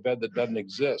upstairs to a bed that doesn't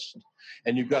exist.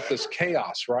 And you've got this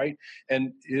chaos, right?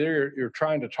 And you're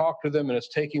trying to talk to them, and it's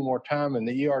taking more time, and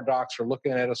the ER docs are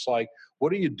looking at us like,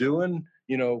 what are you doing?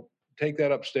 You know, take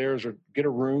that upstairs or get a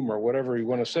room or whatever you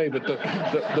want to say. But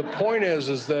the point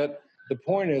is that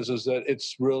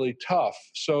it's really tough.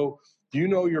 So you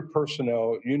know your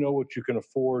personnel, you know what you can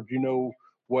afford, you know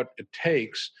what it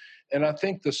takes. And I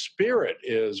think the spirit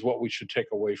is what we should take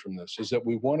away from this, is that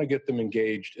we want to get them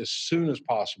engaged as soon as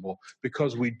possible,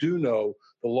 because we do know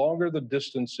the longer the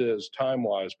distance is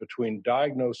time-wise between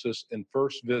diagnosis and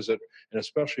first visit, and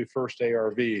especially first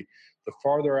ARV, the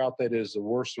farther out that is, the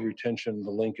worse the retention,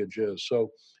 the linkage is.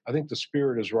 So I think the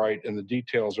spirit is right, and the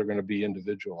details are going to be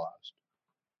individualized.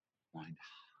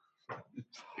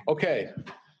 Okay.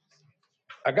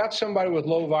 I got somebody with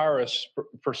low virus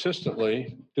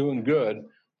persistently doing good.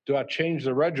 Do I change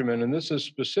the regimen? And this is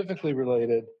specifically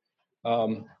related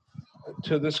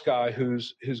to this guy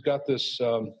who's got this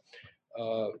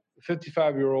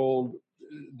 55-year-old.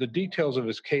 The details of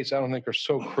his case, I don't think, are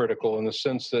so critical, in the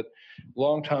sense that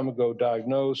long time ago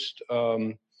diagnosed,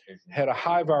 had a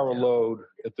high viral load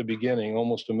at the beginning,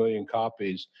 almost 1 million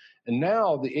copies. And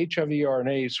now the HIV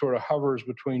RNA sort of hovers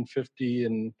between 50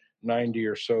 and 90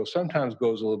 or so, sometimes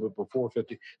goes a little bit before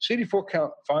 50. CD4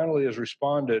 count finally has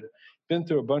responded, been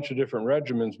through a bunch of different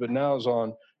regimens, but now is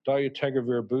on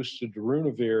dolutegravir boosted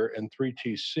darunavir and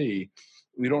 3TC.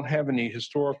 We don't have any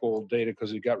historical data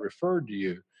because it got referred to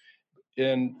you.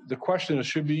 And the question is,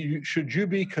 should you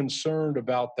be concerned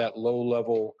about that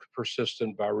low-level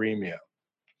persistent viremia?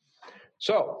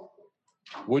 So,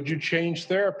 would you change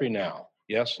therapy now?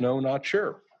 Yes, no, not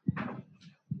sure.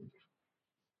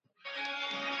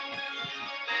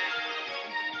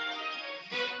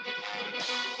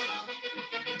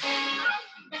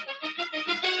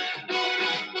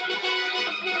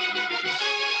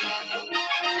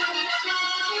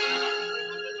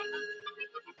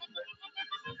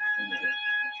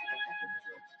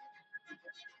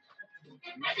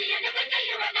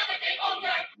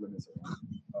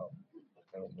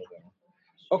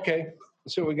 Okay,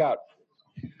 let's see what we got.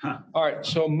 All right,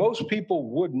 so most people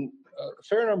wouldn't. A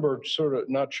fair number sort of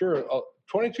not sure.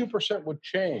 22% would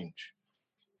change.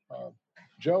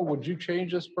 Joe, would you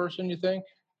change this person, you think?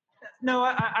 No,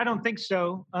 I don't think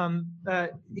so.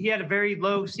 He had a very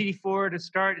low CD4 to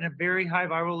start and a very high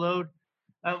viral load.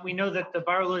 We know that the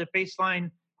viral load at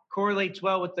baseline correlates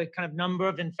well with the kind of number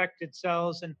of infected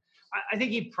cells. And I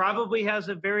think he probably has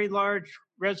a very large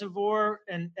reservoir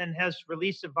and has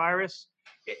release of virus.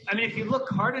 I mean, if you look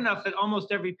hard enough at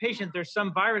almost every patient, there's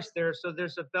some virus there. So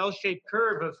there's a bell-shaped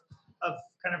curve of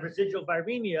kind of residual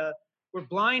viremia. We're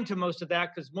blind to most of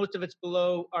that because most of it's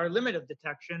below our limit of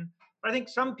detection. But I think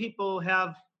some people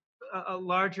have a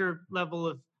larger level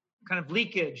of kind of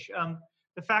leakage.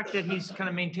 The fact that he's kind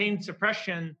of maintained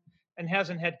suppression and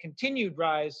hasn't had continued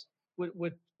rise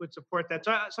would support that.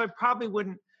 So I probably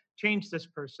wouldn't change this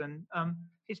person.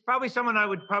 He's probably someone I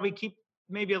would probably keep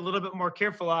maybe a little bit more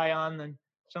careful eye on than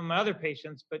some of my other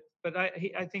patients. But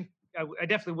I think I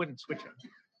definitely wouldn't switch him.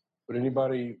 Would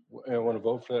anybody want to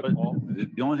vote for that, Paul?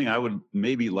 The only thing I would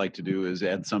maybe like to do is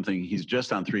add something. He's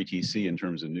just on 3TC in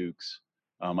terms of nukes.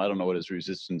 I don't know what his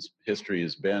resistance history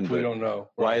has been. We don't know.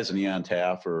 Why isn't he on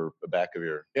TAF or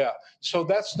abacavir? Yeah, so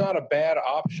that's not a bad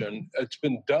option. It's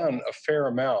been done a fair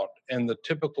amount. And the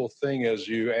typical thing is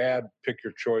you add, pick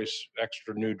your choice,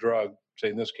 extra new drug, say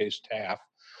in this case, TAF,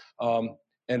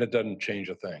 and it doesn't change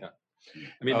a thing. Yeah.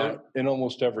 I mean, in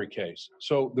almost every case.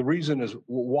 So the reason is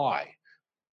why?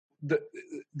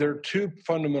 There are two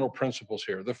fundamental principles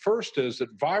here. The first is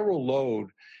that viral load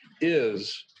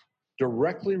is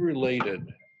directly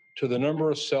related to the number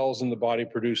of cells in the body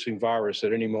producing virus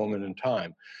at any moment in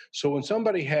time. So when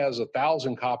somebody has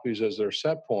 1,000 copies as their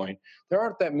set point, there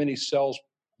aren't that many cells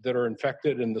that are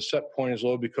infected and the set point is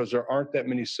low because there aren't that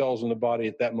many cells in the body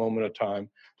at that moment of time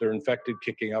that are infected,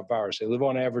 kicking out virus. They live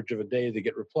on average of a day, they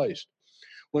get replaced.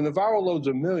 When the viral load's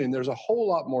 1 million, there's a whole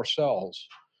lot more cells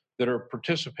that are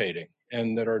participating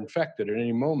and that are infected at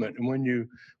any moment. And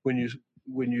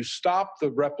when you stop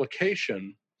the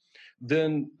replication,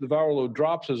 then the viral load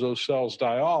drops as those cells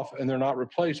die off and they're not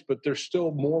replaced, but there's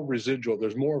still more residual.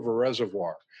 There's more of a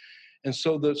reservoir. And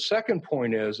so the second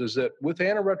point is that with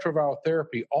antiretroviral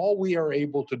therapy, all we are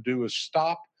able to do is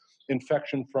stop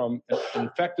infection from an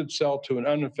infected cell to an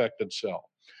uninfected cell.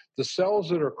 The cells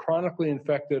that are chronically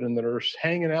infected and that are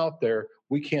hanging out there,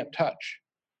 we can't touch.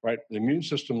 right? The immune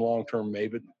system long-term may,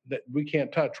 but that we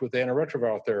can't touch with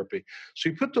antiretroviral therapy. So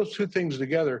you put those two things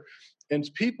together, and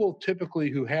people typically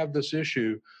who have this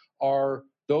issue are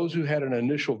those who had an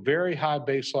initial very high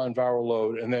baseline viral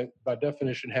load, and that by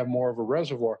definition have more of a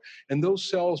reservoir. And those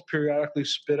cells periodically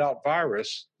spit out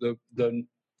virus, the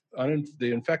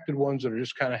infected ones that are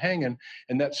just kind of hanging,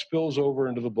 and that spills over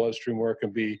into the bloodstream where it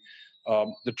can be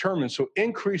determined. So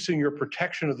increasing your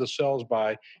protection of the cells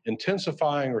by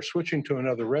intensifying or switching to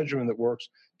another regimen that works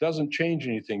doesn't change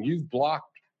anything. You've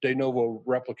blocked de novo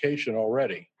replication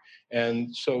already.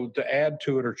 And so to add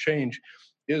to it or change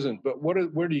isn't. But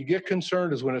where do you get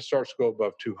concerned is when it starts to go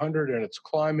above 200 and it's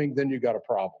climbing, then you got a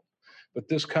problem. But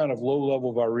this kind of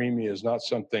low-level viremia is not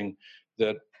something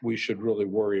that we should really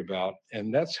worry about.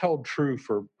 And that's held true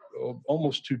for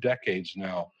almost 2 decades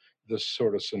now, this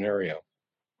sort of scenario.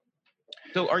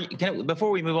 So before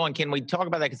we move on, can we talk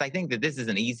about that? Because I think that this is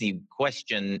an easy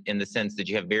question in the sense that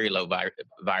you have very low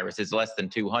virus. It's less than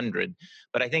 200.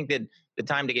 But I think that the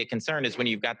time to get concerned is when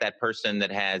you've got that person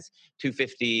that has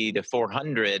 250 to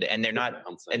 400 and they're not,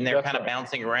 and they're kind of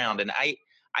bouncing around. And I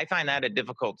find that a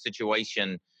difficult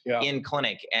situation in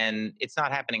clinic, and it's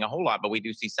not happening a whole lot, but we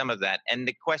do see some of that. And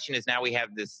the question is, now we have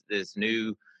this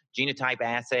new genotype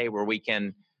assay where we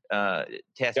can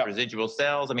test residual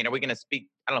cells. I mean, are we going to speak?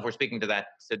 I don't know if we're speaking to that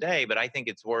today, but I think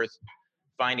it's worth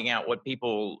finding out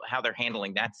how they're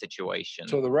handling that situation.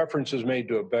 So the reference is made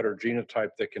to a better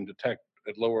genotype that can detect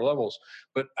at lower levels.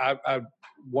 But I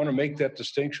want to make that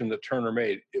distinction that Turner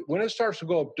made. When it starts to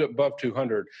go up to above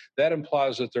 200, that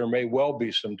implies that there may well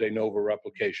be some de novo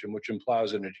replication, which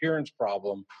implies an adherence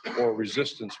problem or a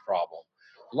resistance problem.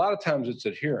 A lot of times it's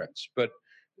adherence, but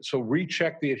so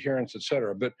recheck the adherence, et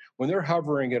cetera. But when they're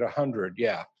hovering at 100,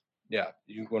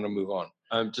 you want to move on.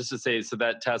 Just to say, so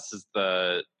that test is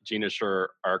the GeneAssure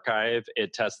archive.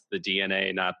 It tests the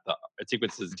DNA, it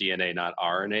sequences DNA, not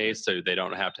RNA, so they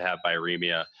don't have to have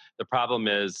viremia. The problem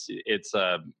is it's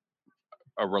a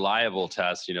reliable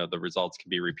test. You know, the results can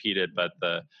be repeated, but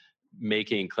the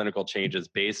making clinical changes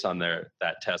based on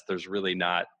that test, there's really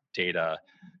not data.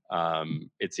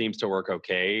 It seems to work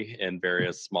okay in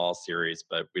various small series,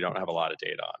 but we don't have a lot of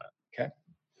data on it. Okay.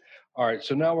 All right.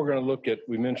 So now we're going to look at,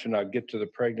 we mentioned I'll get to the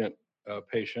pregnant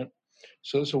patient.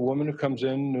 So this is a woman who comes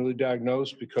in newly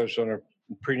diagnosed because on her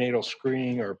prenatal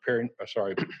screening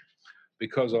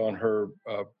because on her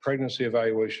pregnancy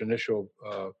evaluation, initial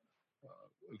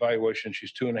evaluation,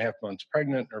 she's 2.5 months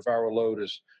pregnant. Her viral load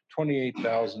is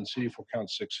 28,000, CD4 count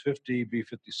 650,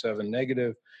 B57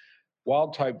 negative.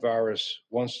 Wild type virus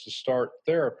wants to start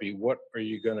therapy. What are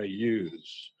you going to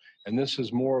use? And this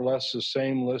is more or less the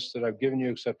same list that I've given you,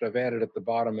 except I've added at the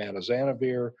bottom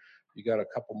atazanavir. You got a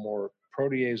couple more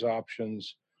protease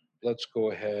options. Let's go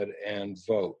ahead and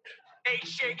vote. Hey,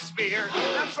 Shakespeare.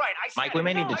 That's right. Mike, we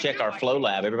may need to check our flow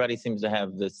lab. Everybody seems to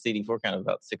have the CD4 count of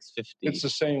about 650. It's the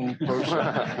same person.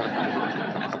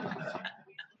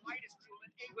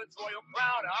 England's royal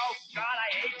crown. Oh God,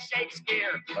 I hate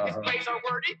Shakespeare. His plays are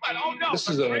wordy, but oh no, this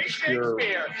is an great obscure.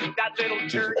 Shakespeare. That little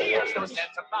journey has no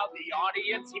sense about the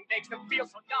audience. He makes them feel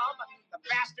so dumb. The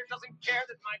bastard doesn't care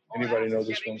that my. Anybody know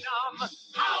this one?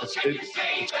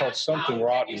 It's called Something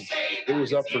Rotten. It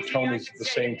was up for Tony's at the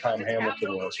same time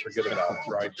Hamilton was. Forget about it,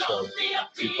 right? So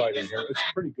you probably didn't hear it. It's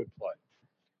a pretty good play.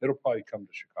 It'll probably come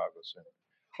to Chicago soon.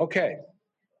 Okay.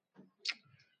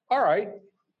 All right.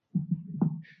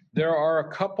 There are a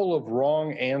couple of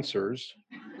wrong answers.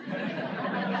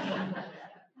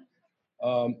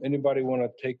 Anybody want to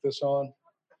take this on?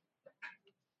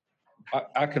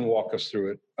 I can walk us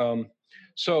through it.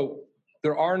 So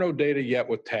there are no data yet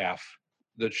with TAF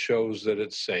that shows that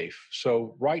it's safe.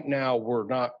 So right now, we're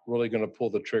not really going to pull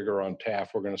the trigger on TAF.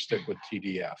 We're going to stick with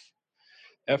TDF.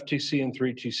 FTC and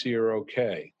 3TC are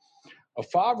okay.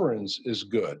 Efavirenz is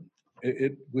good.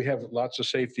 We have lots of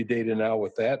safety data now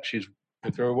with that.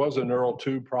 If there was a neural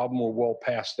tube problem, we're well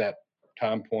past that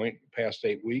time point, past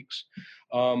 8 weeks.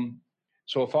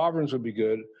 So efavirenz would be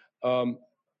good.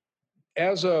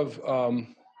 As of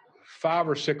 5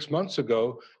 or 6 months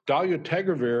ago,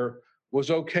 dolutegravir was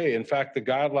okay. In fact, the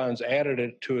guidelines added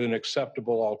it to an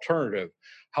acceptable alternative.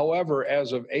 However,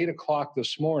 as of 8 o'clock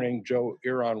this morning, Joe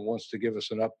Iran wants to give us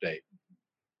an update.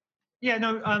 Yeah,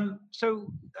 no,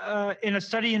 so in a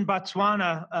study in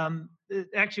Botswana, it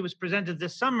actually was presented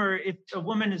this summer, if a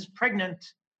woman is pregnant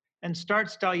and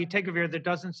starts dolutegravir, there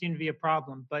doesn't seem to be a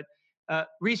problem. But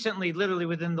recently, literally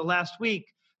within the last week,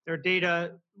 there are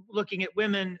data looking at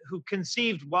women who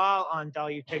conceived while on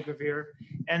dolutegravir,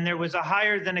 and there was a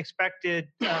higher than expected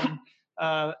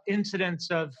incidence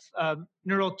of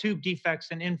neural tube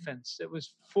defects in infants. It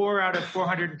was 4 out of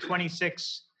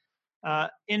 426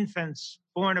 infants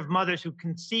born of mothers who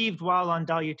conceived while on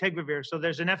dolutegravir. So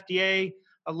there's an FDA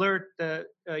alert, the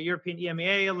European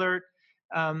EMA alert.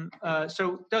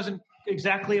 So it doesn't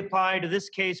exactly apply to this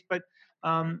case, but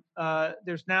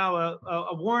there's now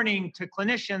a warning to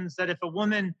clinicians that if a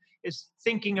woman is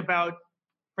thinking about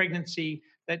pregnancy,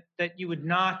 that you would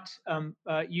not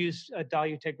use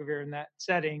dolutegravir in that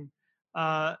setting.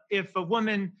 If a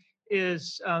woman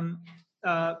is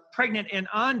pregnant and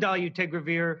on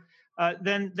dolutegravir,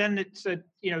 then it's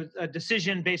a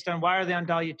decision based on why are they on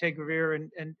dolutegravir,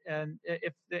 and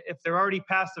if they're already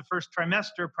past the first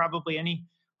trimester, probably any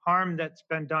harm that's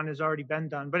been done has already been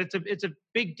done. But it's a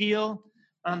big deal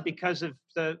because of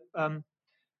the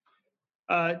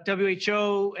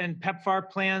WHO and PEPFAR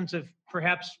plans of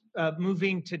perhaps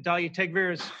moving to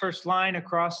dolutegravir as first line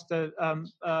across the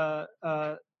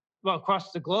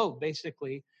across the globe,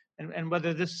 basically, and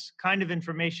whether this kind of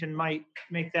information might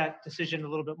make that decision a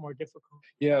little bit more difficult.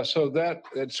 Yeah, so that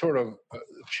sort of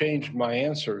changed my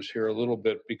answers here a little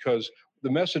bit, because the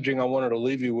messaging I wanted to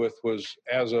leave you with was,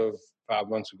 as of 5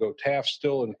 months ago, TAF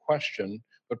still in question,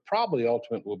 but probably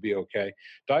ultimate will be okay.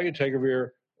 Dolutegravir,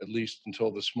 at least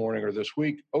until this morning or this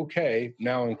week, okay,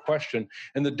 now in question.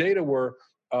 And the data were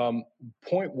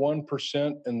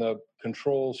 0.1% in the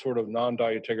control sort of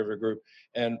non-dolutegravir group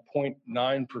and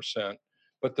 0.9%.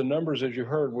 But the numbers, as you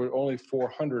heard, were only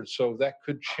 400, so that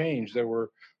could change. There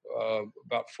were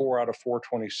about 4 out of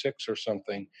 426 or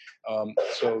something.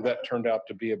 So that turned out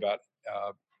to be about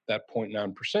that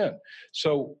 0.9%.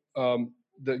 So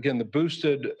again, the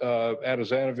boosted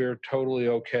atazanavir, totally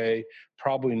okay.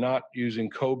 Probably not using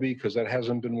Kobe because that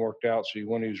hasn't been worked out. So you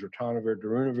want to use ritonavir,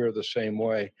 darunavir the same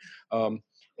way.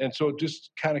 And so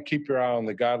just kind of keep your eye on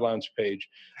the guidelines page.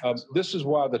 This is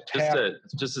why the TAF...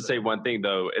 Just to say one thing,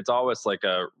 though, it's always like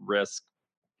a risk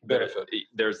benefit.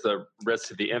 There's the risk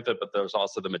to the infant, but there's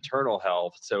also the maternal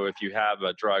health. So if you have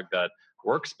a drug that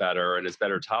works better and is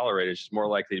better tolerated, it's more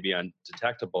likely to be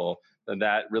undetectable, then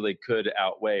that really could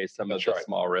outweigh some of the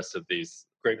small risks of these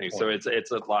things. So it's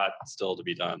a lot still to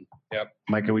be done. Yep.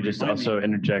 Mike, can we just also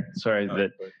interject? Sorry,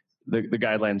 that the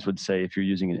guidelines would say if you're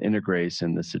using an integrase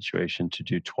in this situation to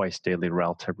do twice daily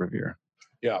raltegravir.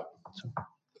 Yeah.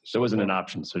 So it wasn't an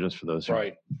option. So just for those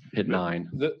who hit 9.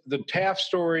 The TAF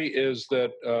story is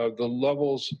that the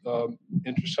levels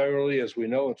intracellularly, as we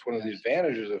know, it's one of the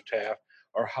advantages of TAF,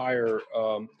 are higher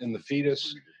in the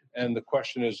fetus. And the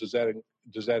question is,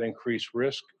 does that increase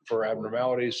risk for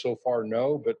abnormalities? So far,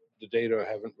 no, but the data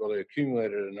haven't really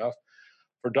accumulated enough.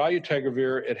 For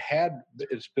dolutegravir,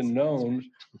 it's been known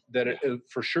that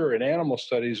for sure in animal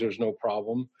studies there's no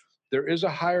problem. There is a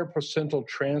higher placental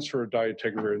transfer of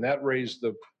dolutegravir, and that raised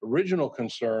the original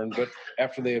concern. But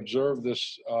after they observed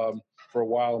this for a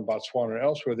while in Botswana and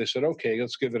elsewhere, they said, okay,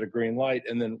 let's give it a green light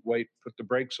and then put the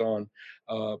brakes on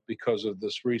because of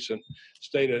this recent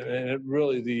data. And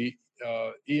the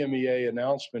EMEA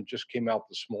announcement just came out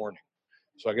this morning.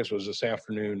 So I guess it was this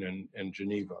afternoon in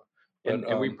Geneva.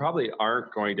 And we probably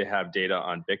aren't going to have data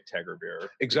on bictegravir.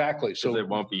 Exactly. So it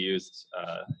won't be used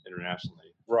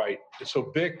internationally. Right.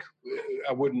 So BIC,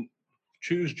 I wouldn't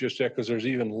choose just yet because there's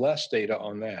even less data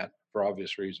on that for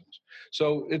obvious reasons.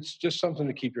 So it's just something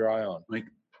to keep your eye on. Mike,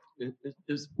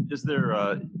 is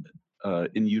there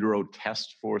in utero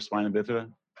test for spina bifida?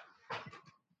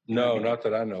 No, not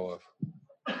that I know of.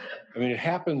 I mean, it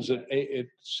happens at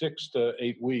 6 to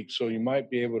 8 weeks, so you might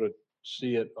be able to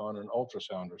see it on an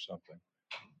ultrasound or something.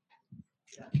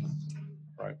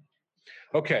 Right.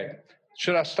 Okay.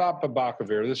 Should I stop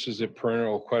abacavir? This is a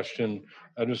perennial question.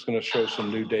 I'm just going to show some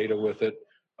new data with it.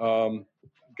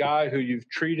 Guy who you've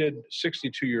treated,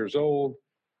 62 years old,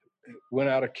 went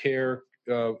out of care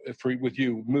with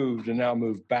you,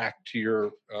 moved back to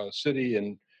your city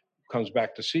and comes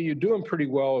back to see you. Doing pretty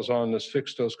well, is on this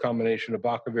fixed dose combination of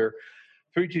abacavir,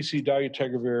 3-TC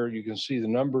dolutegravir. You can see the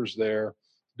numbers there.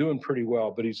 Doing pretty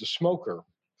well, but he's a smoker.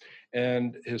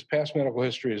 And his past medical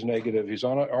history is negative. He's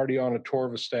already on a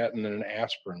atorvastatin and an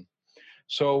aspirin.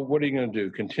 So what are you going to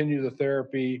do? Continue the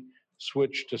therapy,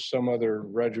 switch to some other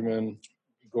regimen?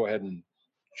 Go ahead and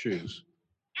choose.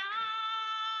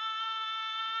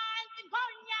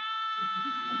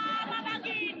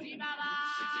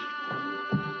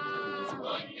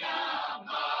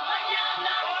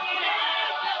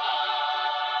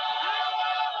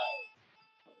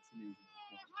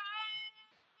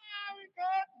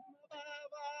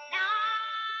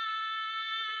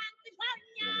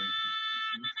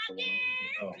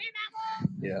 Oh,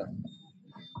 yeah.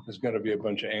 There's going to be a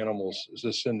bunch of animals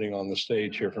descending on the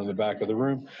stage here from the back of the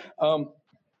room.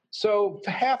 So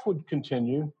half would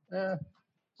continue. It's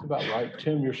about right.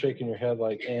 Tim, you're shaking your head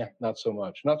like, not so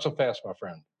much. Not so fast, my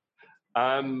friend.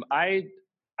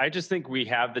 I just think we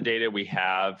have the data we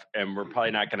have, and we're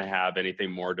probably not going to have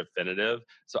anything more definitive.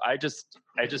 So I just,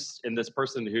 in this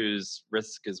person whose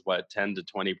risk is what, 10 to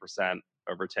 20%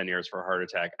 over 10 years for a heart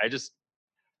attack,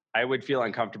 I would feel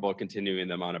uncomfortable continuing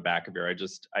them on abacavir.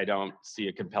 I don't see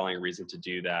a compelling reason to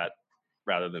do that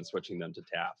rather than switching them to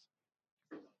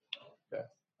TAF. Okay.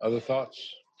 Other thoughts?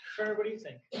 Sure, what do you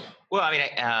think? Well, I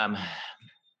mean,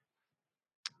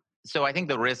 so I think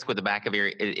the risk with the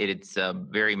abacavir, it's a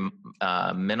very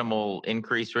minimal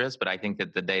increased risk, but I think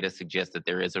that the data suggests that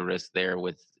there is a risk there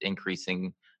with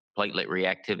increasing platelet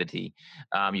reactivity.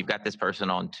 You've got this person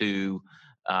on two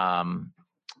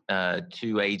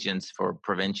agents for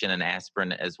prevention, and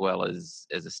aspirin as well as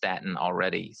a statin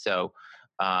already. So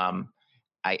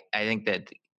I think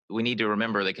that we need to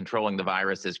remember that controlling the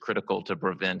virus is critical to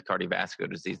prevent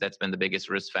cardiovascular disease. That's been the biggest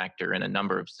risk factor in a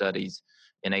number of studies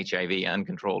in HIV.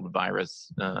 Uncontrolled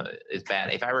virus is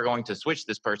bad. If I were going to switch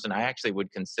this person, I actually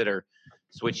would consider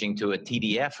switching to a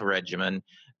TDF regimen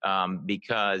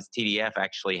because TDF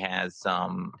actually has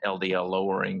some LDL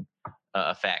lowering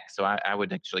effect. So I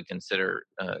would actually consider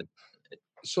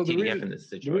So TDF in this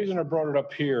situation. The reason I brought it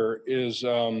up here is,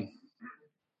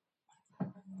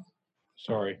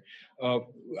 sorry,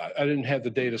 I didn't have the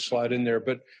data slide in there,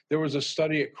 but there was a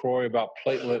study at Croy about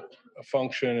platelet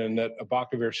function, and that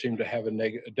abacavir seemed to have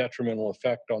a detrimental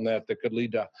effect on that could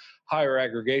lead to higher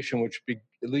aggregation, which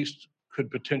at least could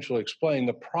potentially explain.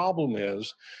 The problem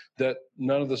is that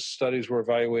none of the studies were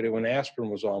evaluated when aspirin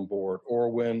was on board or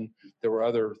when there were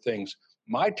other things.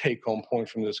 My take-home point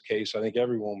from this case, I think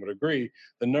everyone would agree,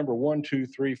 the number 1, 2,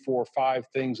 3, 4, 5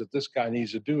 things that this guy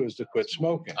needs to do is to quit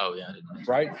smoking. Oh, yeah.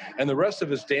 Right? And the rest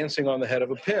of it's dancing on the head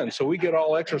of a pin. So we get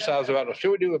all exercise about,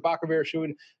 should we do abacavir? Should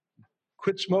we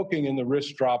quit smoking? And the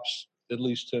risk drops at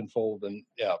least tenfold. And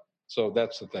yeah, so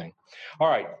that's the thing. All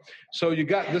right. So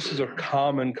this is a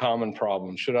common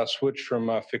problem. Should I switch from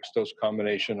fixed dose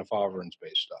combination of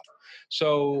efavirenz-based stuff?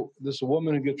 So this is a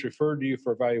woman who gets referred to you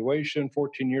for evaluation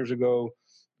 14 years ago,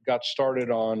 got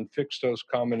started on fixed dose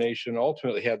combination,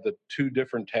 ultimately had the 2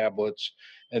 different tablets,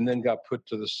 and then got put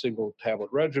to the single tablet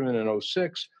regimen in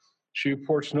 2006. She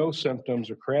reports no symptoms.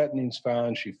 Her creatinine's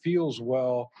fine. She feels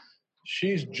well.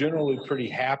 She's generally pretty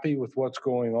happy with what's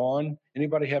going on.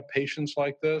 Anybody have patients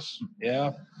like this?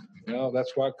 Yeah.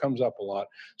 That's why it comes up a lot.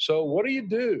 So what do?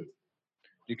 Do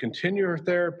you continue her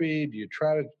therapy? Do you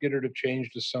try to get her to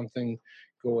change to something?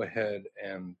 Go ahead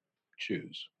and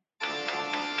choose.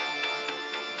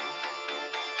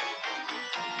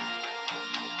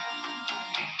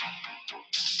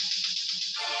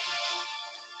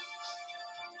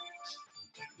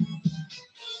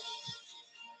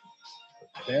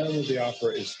 The Phantom of the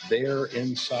Opera is there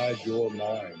inside your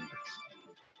mind.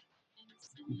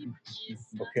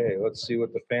 Okay, let's see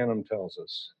what the Phantom tells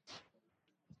us.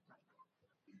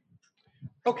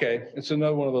 Okay, it's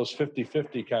another one of those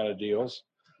 50-50 kind of deals.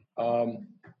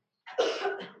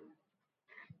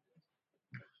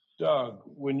 Doug,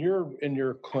 when you're in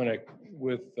your clinic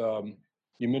with,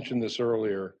 you mentioned this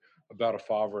earlier about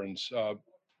efavirenz,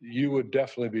 you would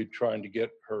definitely be trying to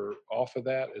get her off of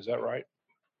that. Is that right?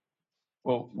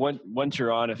 Well, once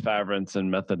you're on efavirenz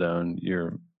and methadone,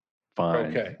 you're fine.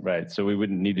 Okay. Right. So we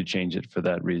wouldn't need to change it for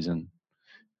that reason.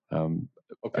 Okay.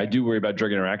 I do worry about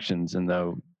drug interactions, and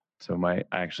so I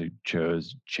actually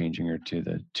chose changing her to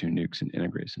the 2 nukes and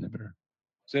integrase inhibitor.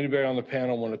 Does anybody on the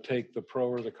panel want to take the pro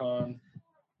or the con?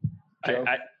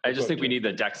 I just think we need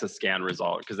the DEXA scan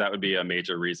result, because that would be a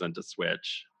major reason to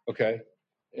switch. Okay.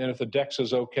 And if the DEXA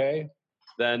is okay?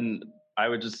 Then I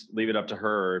would just leave it up to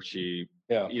her. If she,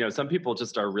 some people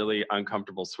just are really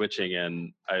uncomfortable switching,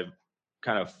 and I've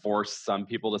kind of forced some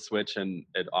people to switch, and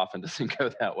it often doesn't go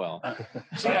that well.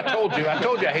 See, I told you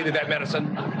I hated that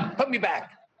medicine. Put me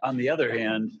back. On the other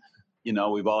hand,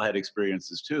 we've all had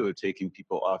experiences too of taking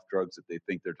people off drugs that they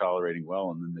think they're tolerating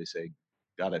well, and then they say,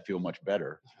 God, I feel much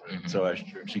better. Mm-hmm. So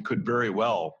she could very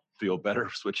well feel better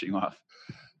switching off.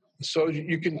 So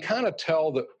you can kind of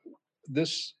tell that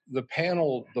the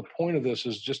panel, the point of this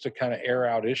is just to kind of air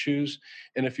out issues.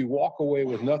 And if you walk away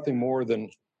with nothing more than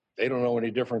they don't know any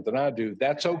different than I do,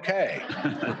 that's okay.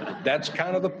 That's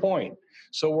kind of the point.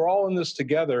 So we're all in this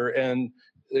together, and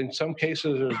in some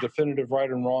cases there's definitive right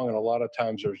and wrong, and a lot of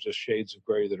times there's just shades of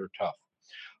gray that are tough.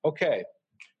 Okay.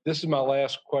 This is my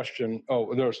last question.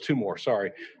 Oh, there's 2 more,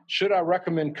 sorry. Should I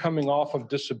recommend coming off of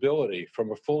disability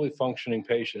from a fully functioning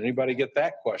patient? Anybody get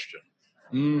that question?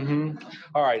 Mm-hmm.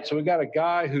 All right, so we got a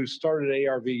guy who started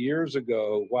ARV years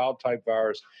ago, wild type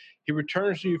virus. He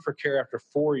returns to you for care after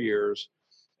 4 years.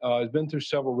 He's been through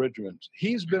several regimens.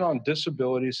 He's been on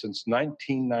disability since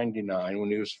 1999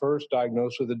 when he was first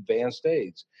diagnosed with advanced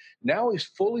AIDS. Now he's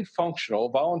fully functional,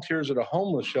 volunteers at a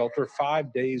homeless shelter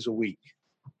 5 days a week.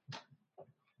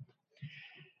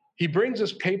 He brings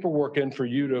this paperwork in for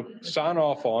you to sign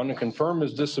off on and confirm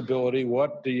his disability.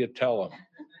 What do you tell him?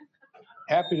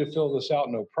 Happy to fill this out,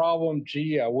 no problem.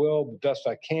 Gee, I will, the best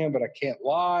I can, but I can't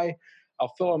lie.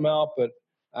 I'll fill them out, but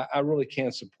I really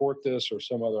can't support this or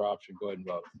some other option. Go ahead and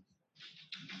vote.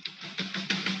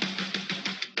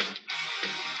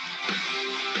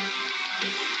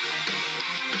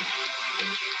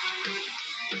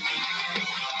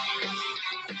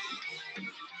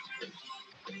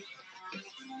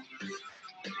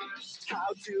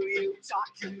 How do you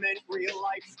document real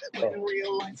life when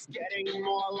real life's getting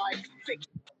more like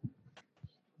fiction?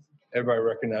 Everybody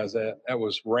recognize that? That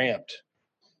was Rant.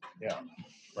 Yeah,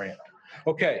 Rant.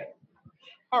 Okay.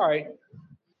 All right.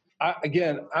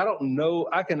 Again, I don't know.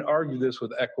 I can argue this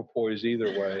with equipoise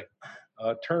either way.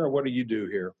 Turner, what do you do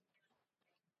here?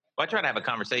 Well, I try to have a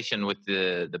conversation with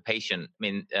the patient. I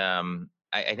mean,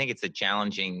 I think it's a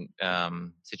challenging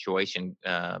situation,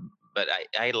 but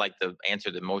I like the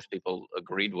answer that most people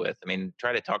agreed with. I mean,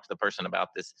 try to talk to the person about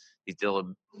these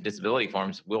disability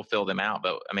forms. We'll fill them out,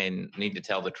 but I mean, need to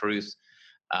tell the truth.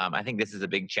 I think this is a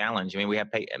big challenge. I mean, we have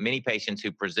many patients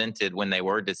who presented when they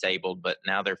were disabled, but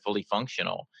now they're fully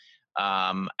functional.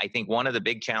 I think one of the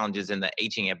big challenges in the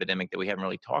aging epidemic that we haven't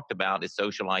really talked about is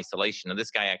social isolation. Now,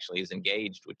 this guy actually is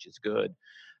engaged, which is good.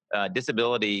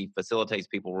 Disability facilitates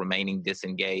people remaining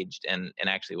disengaged and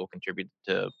actually will contribute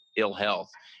to ill health.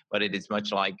 But it is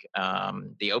much like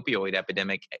the opioid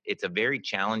epidemic. It's a very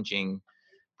challenging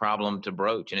problem to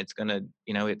broach, and it's going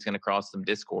to cause some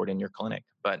discord in your clinic.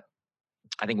 But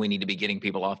I think we need to be getting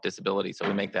people off disability, so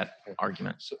we make that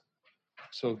argument.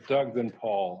 So Doug, then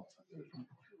Paul.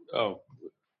 Oh,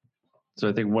 so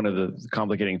I think one of the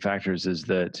complicating factors is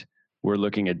that we're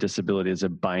looking at disability as a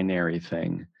binary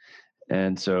thing.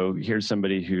 And so here's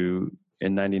somebody who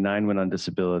in 99 went on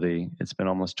disability. It's been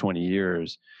almost 20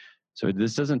 years. So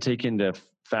this doesn't take into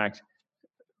fact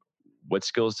what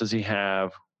skills does he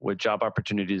have, what job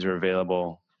opportunities are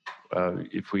available.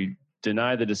 If we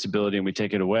deny the disability and we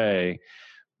take it away,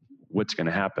 what's going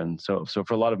to happen? So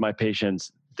for a lot of my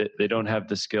patients, they don't have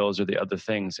the skills or the other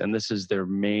things, and this is their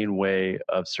main way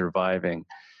of surviving.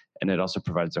 And it also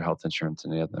provides their health insurance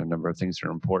and the other number of things that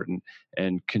are important,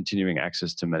 and continuing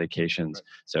access to medications. Right.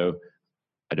 So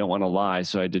I don't want to lie.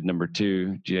 So I did number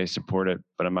 2, GA support it,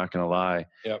 but I'm not going to lie.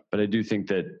 Yep. But I do think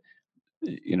that,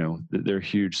 there are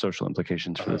huge social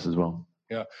implications for this as well.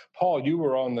 Yeah. Paul, you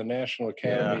were on the National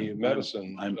Academy of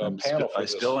Medicine panel for I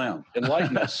this. still am.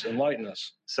 Enlighten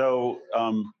us. So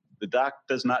the doc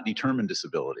does not determine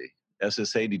disability.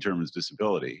 SSA determines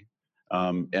disability.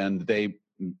 And they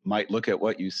might look at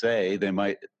what you say. They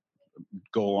might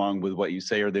go along with what you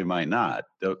say, or they might not.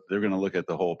 They're going to look at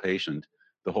the whole patient,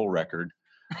 the whole record.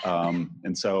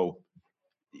 And so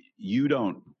you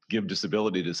don't give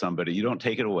disability to somebody. You don't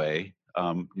take it away,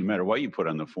 no matter what you put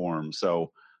on the form.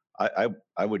 So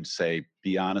I would say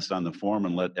be honest on the form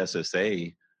and let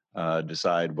SSA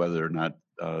decide whether or not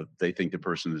they think the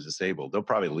person is disabled. They'll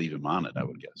probably leave him on it, I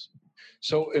would guess.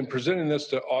 So in presenting this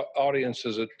to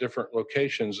audiences at different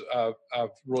locations,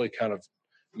 I've really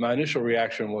my initial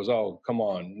reaction was, oh, come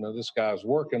on, this guy's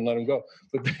working, let him go.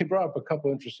 But they brought up a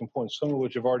couple interesting points, some of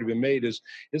which have already been made. Is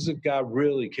the guy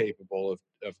really capable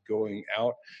of going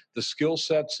out? The skill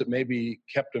sets that maybe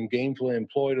kept him gainfully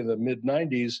employed in the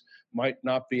mid-90s might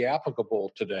not be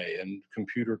applicable today, and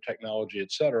computer technology,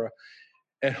 et cetera.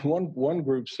 And one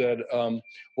group said, well,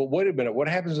 wait a minute, what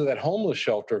happens to that homeless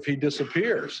shelter if he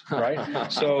disappears,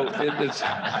 right? So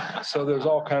so there's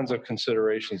all kinds of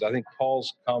considerations. I think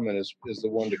Paul's comment is the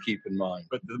one to keep in mind.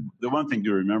 But the one thing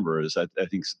to remember is, I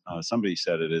think somebody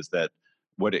said it, is that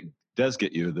what it does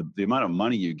get you, the amount of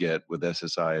money you get with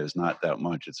SSI is not that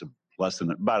much. It's less than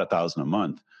about $1,000 a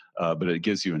month, but it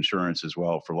gives you insurance as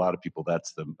well. For a lot of people,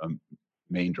 that's the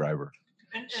main driver.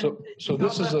 So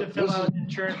this is to fill out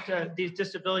insurance, these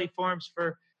disability forms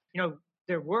for,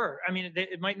 their work. I mean,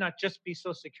 it might not just be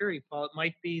Social Security, Paul. It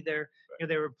might be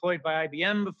they were employed by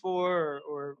IBM before,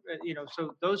 or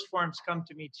so those forms come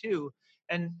to me too.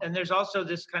 And there's also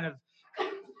this kind of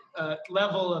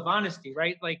level of honesty,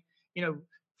 right? Like,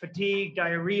 fatigue,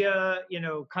 diarrhea,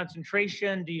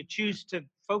 concentration. Do you choose to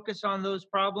focus on those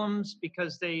problems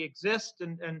because they exist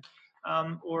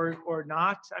or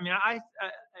not? I mean,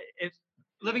 if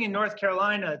living in North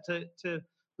Carolina, to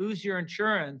lose your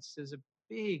insurance is a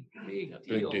big deal.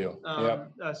 Big deal.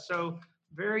 So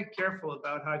very careful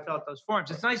about how I fill out those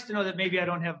forms. It's nice to know that maybe I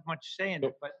don't have much say in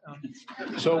it, but.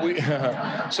 So we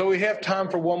have time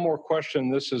for one more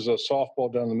question. This is a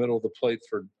softball down the middle of the plate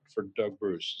for Doug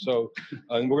Bruce. So,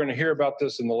 and we're going to hear about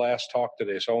this in the last talk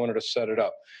today. So I wanted to set it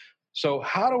up. So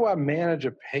how do I manage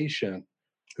a patient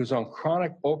who's on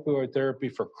chronic opioid therapy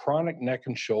for chronic neck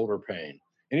and shoulder pain?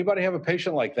 Anybody have a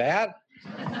patient like that?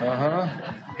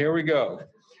 Here we go.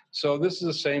 So this is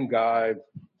the same guy,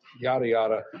 yada,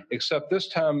 yada, except this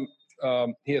time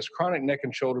he has chronic neck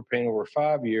and shoulder pain over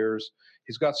 5 years.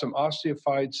 He's got some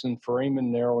osteophytes and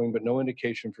foramen narrowing, but no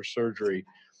indication for surgery.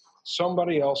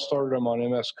 Somebody else started him on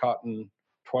MS Cotton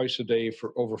twice a day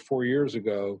for over 4 years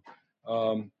ago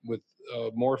with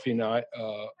morphine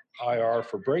IR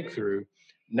for breakthrough.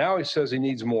 Now he says he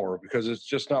needs more because it's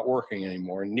just not working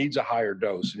anymore and needs a higher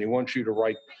dose. And he wants you to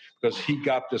write, because he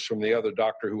got this from the other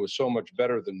doctor who was so much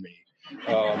better than me.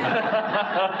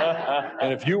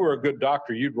 And if you were a good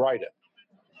doctor, you'd write it.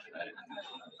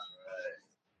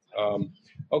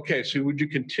 Okay, so would you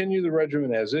continue the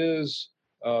regimen as is,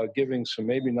 giving some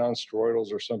maybe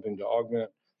non-steroidals or something to augment,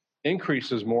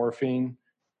 increases morphine,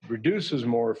 reduces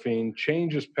morphine,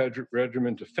 changes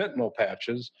regimen to fentanyl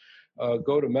patches,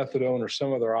 go to methadone or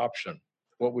some other option?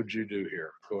 What would you do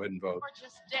here? Go ahead and vote.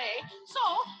 Gorgeous day. So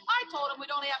I told them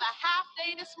we'd only have a half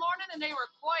day this morning, and they were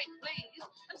quite pleased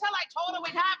until I told them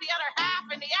we'd have the other half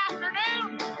in the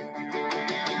afternoon.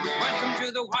 Welcome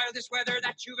to the wildest weather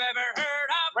that you've ever heard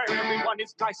of, where everyone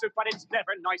is nicer, but it's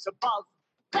never nice above.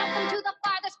 Welcome to the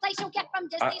farthest place you'll get from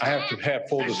Disneyland. I have to have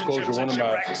full disclosure. One of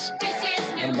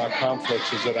my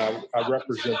conflicts is that I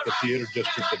represent the theater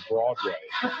district of Broadway,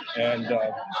 and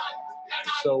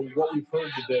so what we've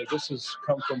heard today, this has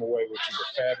come from Away, which is a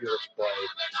fabulous play.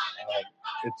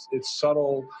 It's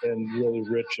subtle and really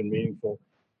rich and meaningful.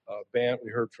 Band,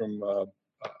 we heard from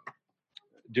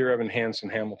Dear Evan Hansen,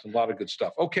 Hamilton, a lot of good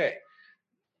stuff. Okay,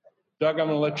 Doug, I'm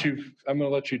going to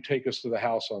let you take us to the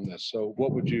house on this. So,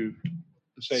 what would you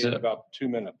say in about 2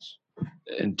 minutes?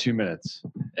 In 2 minutes,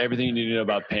 everything you need to know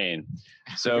about pain.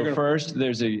 So first,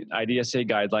 there's a IDSA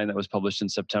guideline that was published in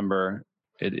September.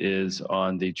 It is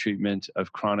on the treatment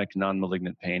of chronic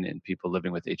non-malignant pain in people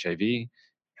living with HIV.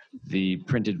 The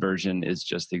printed version is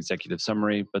just the executive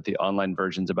summary, but the online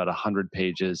version is about 100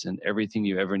 pages and everything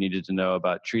you ever needed to know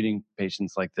about treating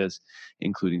patients like this,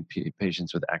 including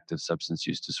patients with active substance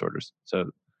use disorders. So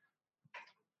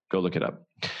go look it up.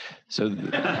 So,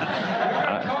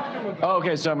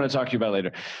 okay, so I'm going to talk to you about it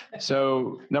later.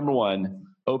 So number one,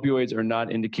 opioids are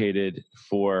not indicated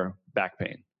for back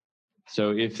pain.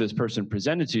 So if this person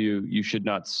presented to you, you should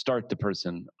not start the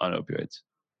person on opioids,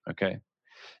 okay?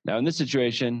 Now in this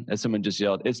situation, as someone just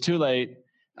yelled, it's too late,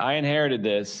 I inherited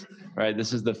this, right?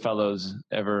 This is the fellow's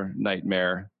ever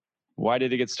nightmare. Why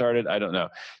did it get started? I don't know.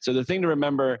 So the thing to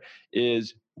remember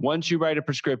is once you write a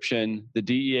prescription, the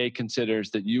DEA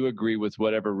considers that you agree with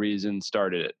whatever reason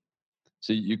started it.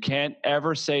 So you can't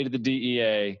ever say to the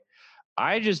DEA,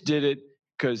 I just did it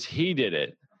because he did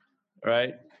it,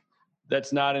 right?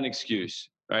 That's not an excuse,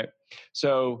 right?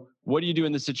 So what do you do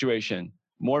in this situation?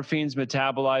 Morphine's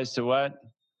metabolized to what?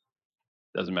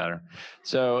 Doesn't matter.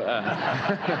 So,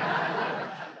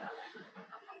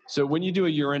 so when you do a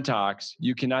urine tox,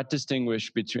 you cannot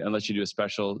distinguish between, unless you do a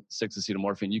special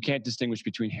 6-acetylmorphine, you can't distinguish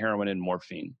between heroin and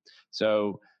morphine.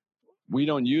 So we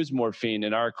don't use morphine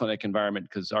in our clinic environment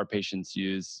because our patients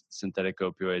use synthetic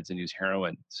opioids and use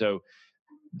heroin. So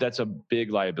that's a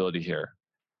big liability here.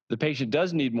 The patient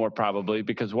does need more probably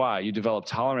because why? You develop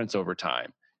tolerance over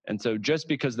time. And so just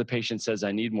because the patient says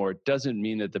I need more, doesn't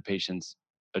mean that the patient's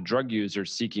a drug user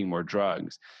seeking more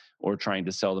drugs or trying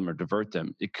to sell them or divert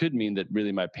them. It could mean that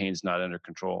really my pain's not under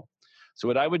control. So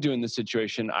what I would do in this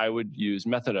situation, I would use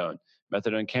methadone.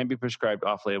 Methadone can be prescribed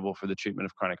off-label for the treatment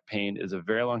of chronic pain. It is a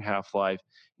very long half-life.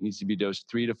 It needs to be dosed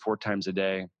 3 to 4 times a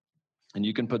day. And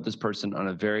you can put this person on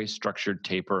a very structured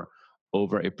taper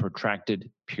over a protracted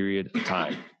period of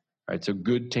time. Right, so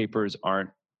good tapers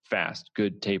aren't fast.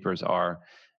 Good tapers are,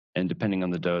 and depending on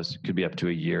the dose, could be up to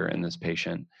a year in this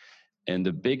patient. And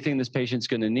the big thing this patient's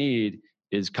going to need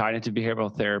is cognitive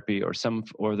behavioral therapy or some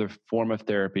other form of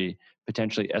therapy,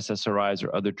 potentially SSRIs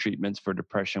or other treatments for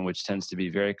depression, which tends to be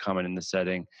very common in the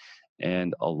setting,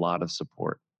 and a lot of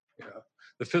support. Yeah,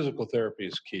 the physical therapy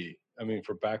is key. I mean,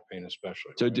 for back pain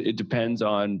especially. So right? it depends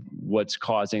on what's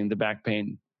causing the back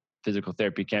pain. Physical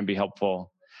therapy can be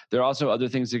helpful. There are also other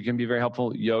things that can be very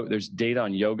helpful. There's data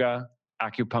on yoga,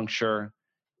 acupuncture,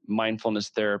 mindfulness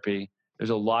therapy.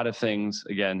 There's a lot of things.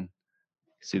 Again,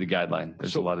 see the guideline.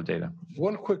 There's a lot of data.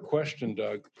 One quick question,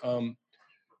 Doug.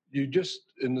 You just,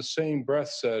 in the same breath,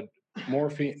 said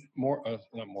methadone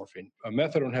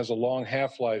has a long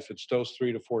half-life. It's dosed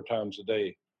 3 to 4 times a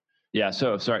day. Yeah,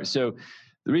 so sorry. So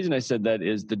the reason I said that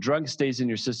is the drug stays in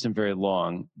your system very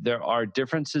long. There are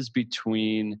differences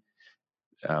between,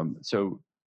 so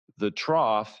the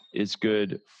trough is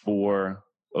good for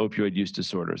opioid use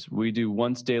disorders. We do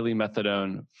once daily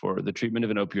methadone for the treatment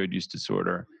of an opioid use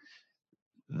disorder.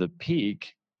 The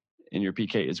peak in your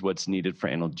PK is what's needed for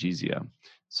analgesia.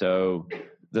 So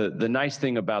the nice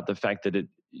thing about the fact that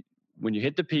when you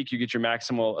hit the peak, you get your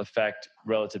maximal effect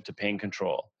relative to pain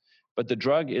control. But the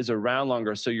drug is around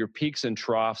longer, so your peaks and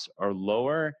troughs are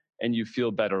lower and you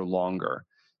feel better longer.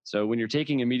 So when you're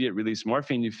taking immediate release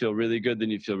morphine, you feel really good, then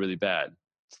you feel really bad.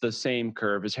 It's the same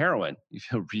curve as heroin. You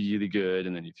feel really good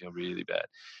and then you feel really bad.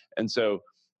 And so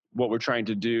what we're trying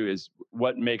to do is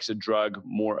what makes a drug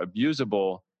more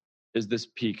abusable is this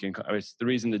peak. And it's the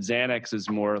reason that Xanax is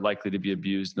more likely to be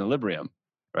abused than Librium,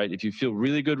 right? If you feel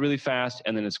really good really fast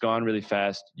and then it's gone really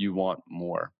fast, you want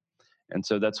more. And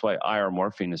so that's why IR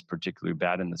morphine is particularly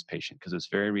bad in this patient, because it's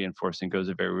very reinforcing, goes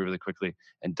very, really quickly,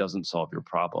 and doesn't solve your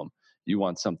problem. You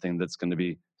want something that's going to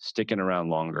be sticking around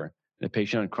longer. In a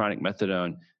patient on chronic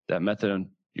methadone, that methadone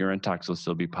urine tox will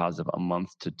still be positive a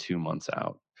month to 2 months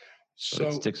out. So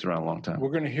it sticks around a long time. We're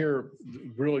going to hear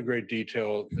really great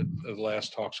detail at the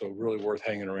last talk, so really worth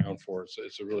hanging around for.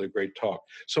 It's a really great talk.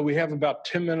 So we have about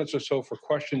 10 minutes or so for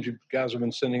questions you guys have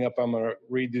been sending up. I'm going to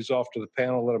read these off to the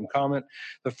panel, let them comment.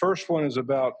 The first one is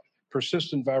about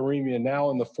persistent viremia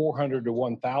now in the 400 to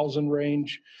 1,000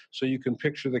 range. So you can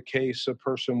picture the case, a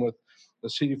person with a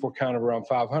CD4 count of around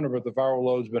 500, but the viral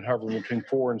load's been hovering between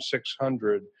 400 and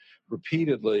 600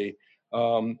 repeatedly.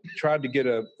 Tried to get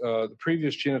the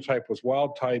previous genotype was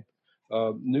wild type.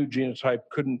 New genotype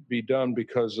couldn't be done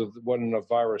because of wasn't enough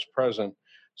virus present.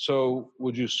 So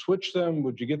would you switch them?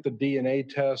 Would you get the DNA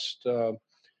test?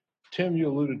 Tim, you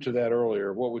alluded to that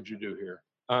earlier. What would you do here?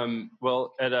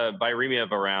 Well, at a viremia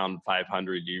of around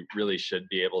 500, you really should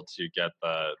be able to get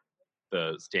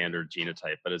the standard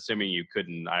genotype. But assuming you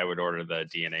couldn't, I would order the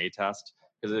DNA test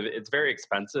because it's very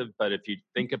expensive. But if you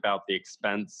think about the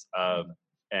expense of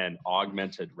an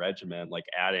augmented regimen, like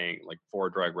adding like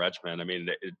 4-drug regimen, I mean,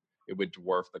 it would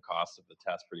dwarf the cost of the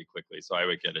test pretty quickly. So I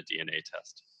would get a DNA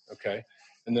test. Okay.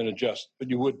 And then adjust, but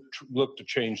you would look to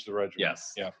change the regimen.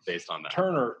 Yes. Yeah. Based on that.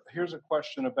 Turner, here's a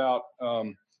question about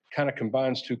kind of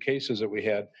combines 2 cases that we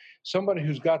had. Somebody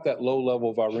who's got that low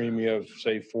level viremia of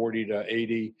say 40 to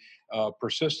 80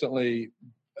 persistently,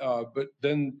 but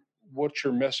then what's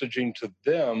your messaging to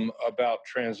them about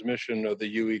transmission of the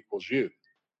U equals U?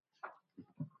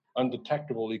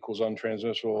 Undetectable equals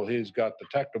untransmissible. He's got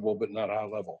detectable, but not high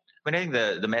level. But I think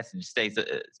the message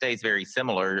stays very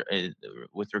similar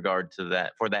with regard to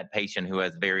that. For that patient who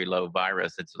has very low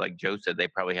virus, it's like Joe said, they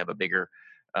probably have a bigger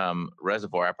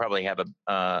reservoir. I probably have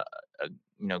a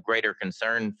greater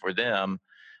concern for them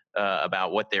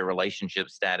about what their relationship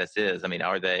status is. I mean,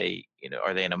 are they in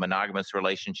a monogamous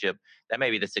relationship? That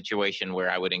may be the situation where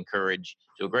I would encourage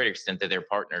to a greater extent that their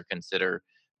partner consider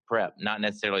PrEP. Not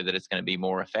necessarily that it's going to be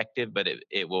more effective, but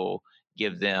it will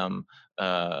give them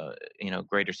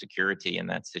greater security in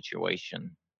that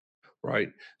situation. Right.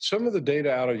 Some of the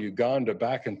data out of Uganda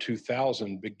back in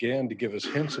 2000 began to give us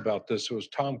hints about this. It was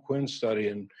Tom Quinn's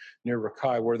study near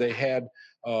Rakai, where they had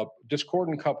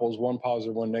discordant couples, one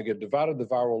positive, one negative, divided the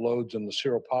viral loads in the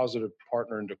seropositive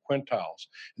partner into quintiles.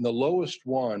 And the lowest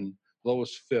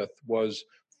fifth, was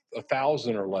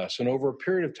 1,000 or less. And over a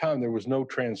period of time, there was no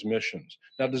transmissions.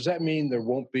 Now, does that mean there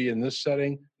won't be in this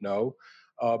setting? No.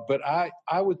 But I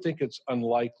would think it's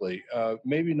unlikely.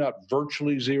 Maybe not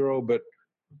virtually zero, but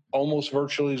almost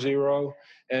virtually zero.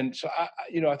 And so,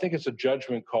 I think it's a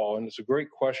judgment call, and it's a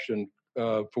great question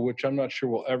for which I'm not sure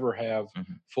we'll ever have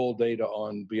full data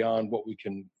on beyond what we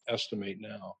can estimate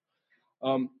now.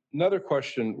 Another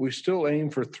question, do we still aim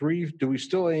for 3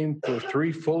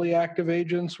 fully active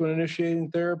agents when initiating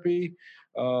therapy?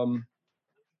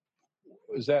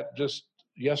 Is that just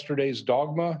yesterday's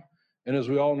dogma? And as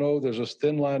we all know, there's this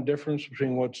thin line difference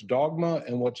between what's dogma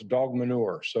and what's dog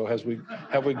manure. So have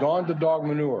we gone to dog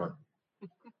manure?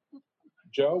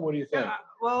 Joe, what do you think?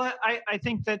 Well, I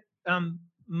think that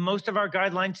most of our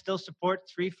guidelines still support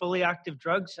 3 fully active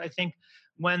drugs. I think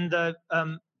I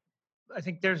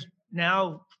think there's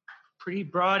now pretty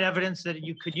broad evidence that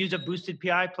you could use a boosted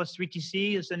PI plus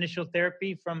 3TC as initial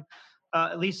therapy from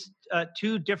at least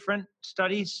 2 different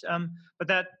studies. But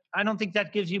that I don't think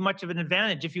that gives you much of an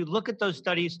advantage. If you look at those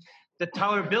studies, the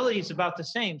tolerability is about the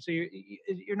same. So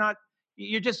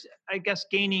you're just, I guess,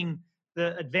 gaining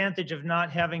the advantage of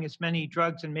not having as many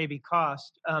drugs and maybe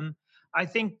cost. I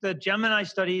think the Gemini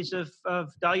studies of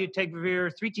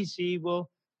dolutegravir 3TC will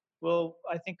will,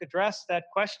 I think, address that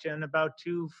question about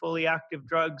two fully active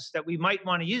drugs that we might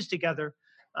want to use together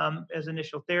as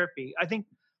initial therapy. I think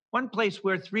one place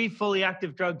where 3 fully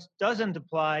active drugs doesn't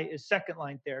apply is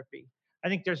second-line therapy. I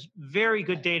think there's very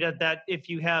good data that if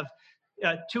you have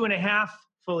 2.5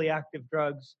 fully active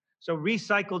drugs, so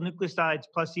recycled nucleosides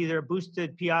plus either a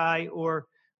boosted PI or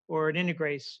an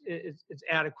integrase, it's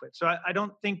adequate. So I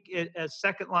don't think as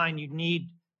second line you need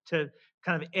to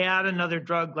kind of add another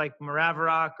drug like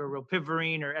Maraviroc or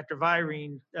Rilpivirine or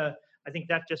Etravirine. I think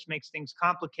that just makes things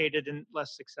complicated and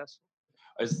less successful.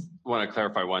 I just want to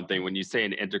clarify one thing. When you say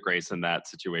an integrase in that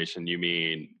situation, you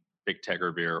mean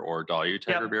bictegravir or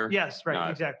dolutegravir? Yes, right,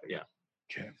 exactly. Yeah.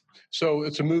 Okay. So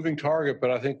it's a moving target,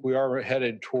 but I think we are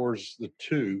headed towards the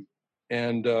 2.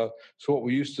 And so what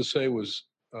we used to say was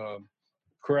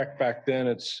correct back then.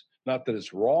 It's not that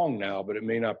it's wrong now, but it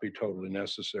may not be totally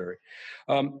necessary.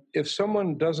 If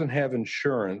someone doesn't have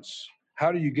insurance,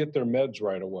 how do you get their meds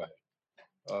right away?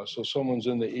 So someone's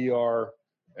in the ER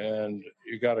and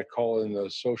you got to call in the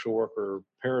social worker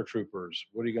paratroopers.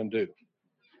 What are you going to do?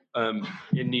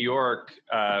 In New York,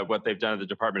 what they've done at the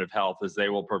Department of Health is they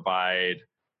will provide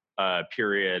a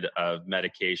period of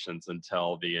medications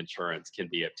until the insurance can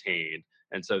be obtained.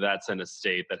 And so that's in a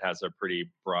state that has a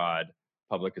pretty broad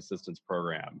public assistance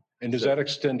program. And does that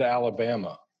extend to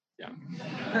Alabama? Yeah.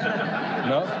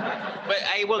 No? But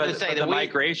I will just say the that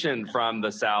migration from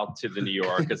the South to the New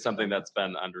York is something that's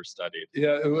been understudied.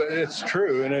 Yeah, it's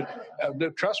true. And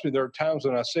trust me, there are times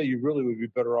when I say you really would be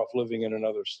better off living in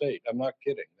another state. I'm not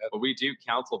kidding. But we do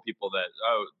counsel people that,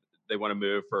 they want to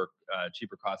move for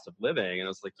cheaper cost of living. And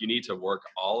it's like, you need to work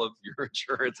all of your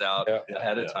insurance out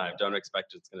ahead of time. Don't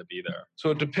expect it's going to be there.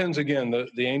 So it depends, again,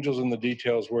 the angels and the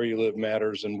details, where you live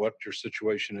matters, and what your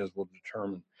situation is will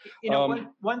determine. You know,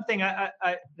 one thing I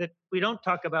that we don't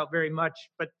talk about very much,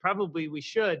 but probably we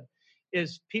should,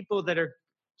 is people that are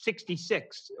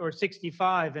 66 or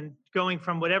 65 and going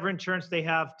from whatever insurance they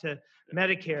have to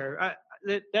Medicare.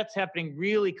 That's happening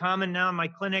really common now in my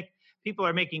clinic. People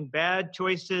are making bad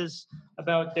choices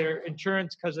about their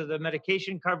insurance because of the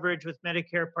medication coverage with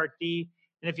Medicare Part D.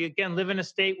 And if you, again, live in a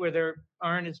state where there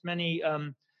aren't as many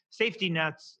safety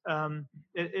nets,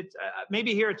 it's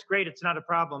maybe here it's great, it's not a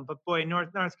problem. But boy,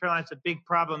 North Carolina, it's a big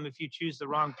problem if you choose the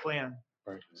wrong plan.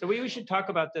 Right. So we should talk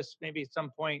about this maybe at some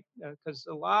point because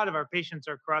a lot of our patients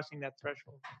are crossing that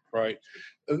threshold. Right.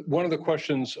 One of the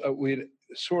questions we'd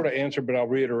sort of answered, but I'll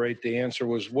reiterate the answer,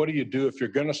 was what do you do if you're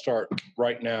going to start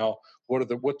right now?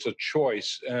 What's a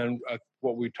choice? And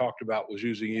what we talked about was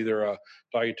using either a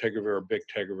dolutegravir or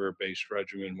bictegravir based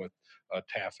regimen with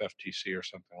TAF FTC or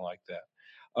something like that.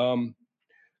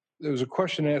 There was a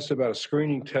question asked about a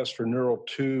screening test for neural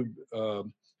tube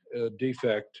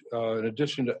defect. In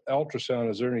addition to ultrasound,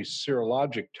 is there any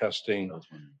serologic testing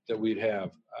that we'd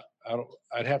have?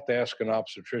 I'd have to ask an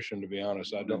obstetrician, to be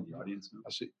honest. I don't. I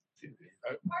see. Part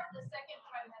of the second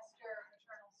trimester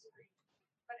maternal screen,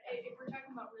 but if we're talking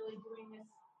about really doing this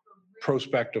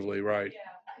Prospectively, right?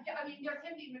 Yeah, I mean there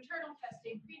can be maternal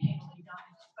testing prenatally done.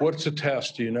 What's a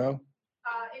test? Do you know?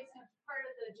 It's a part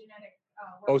of the genetic.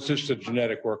 Oh, it's just a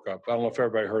genetic workup. I don't know if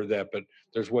everybody heard that, but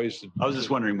there's ways to. I was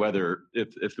just wondering whether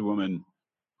if the woman,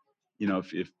 you know,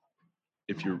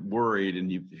 if you're worried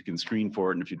and you can screen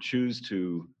for it, and if you choose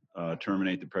to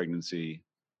terminate the pregnancy,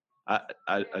 I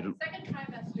don't. Second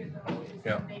trimester though is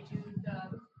when they do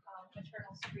the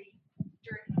maternal screen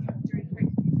during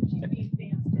pregnancy, so she can be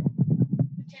advanced and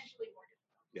potentially more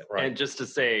difficult. Yeah. Right. And just to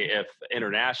say, if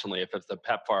internationally, if it's the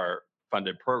PEPFAR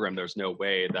funded program, there's no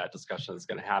way that discussion is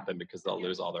going to happen because they'll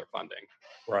lose all their funding.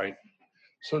 Right.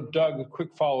 So Doug, a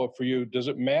quick follow-up for you. Does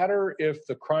it matter if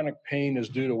the chronic pain is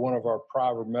due to one of our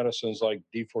prior medicines like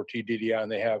D4T, DDI,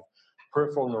 and they have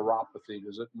peripheral neuropathy?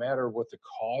 Does it matter what the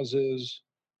cause is?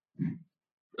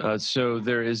 So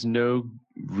there is no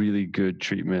really good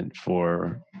treatment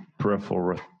for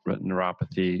peripheral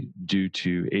neuropathy due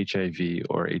to HIV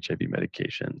or HIV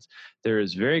medications. There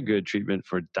is very good treatment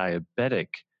for diabetic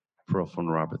peripheral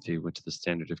neuropathy, which the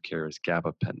standard of care is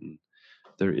gabapentin.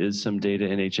 There is some data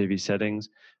in HIV settings,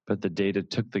 but the data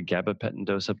took the gabapentin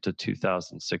dose up to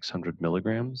 2,600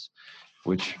 milligrams,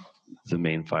 which the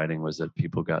main finding was that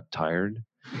people got tired.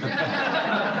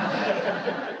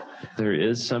 There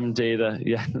is some data,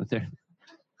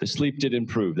 the sleep did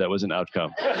improve. That was an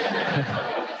outcome.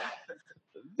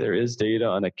 There is data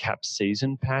on a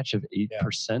capsaicin patch of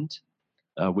 8%,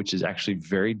 which is actually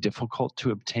very difficult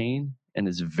to obtain and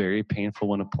is very painful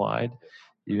when applied.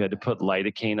 You had to put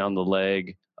lidocaine on the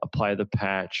leg, apply the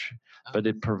patch, but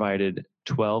it provided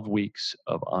 12 weeks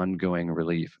of ongoing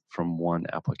relief from one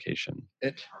application.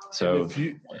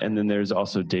 And then there's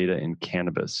also data in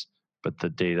cannabis but the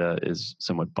data is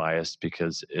somewhat biased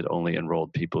because it only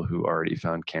enrolled people who already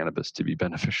found cannabis to be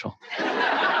beneficial.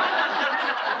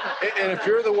 And if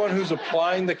you're the one who's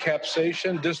applying the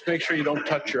capsation, just make sure you don't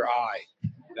touch your eye.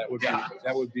 That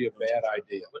would be a bad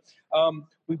idea.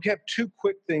 We've got two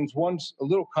quick things. One's a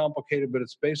little complicated, but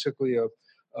it's basically a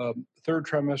third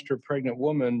trimester pregnant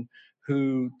woman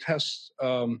who tests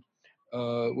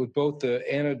with both the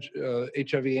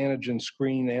HIV antigen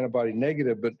screen antibody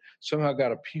negative, but somehow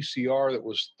got a PCR that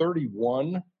was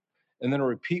 31, and then a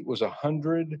repeat was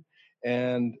 100,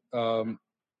 and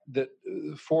that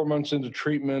 4 months into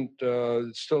treatment,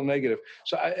 it's still negative.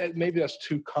 So maybe that's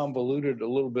too convoluted a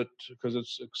little bit because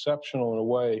it's exceptional in a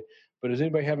way. But does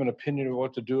anybody have an opinion of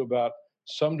what to do about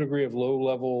some degree of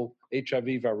low-level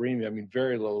HIV viremia? I mean,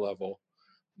 very low level.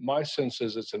 My sense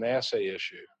is it's an assay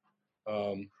issue.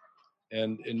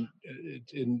 And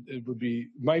it would be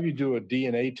maybe do a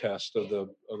DNA test of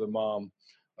the mom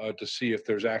to see if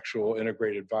there's actual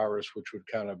integrated virus, which would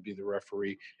kind of be the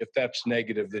referee. If that's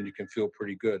negative, then you can feel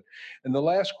pretty good. And the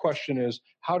last question is,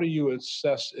 how do you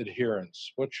assess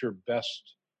adherence? What's your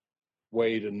best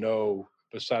way to know,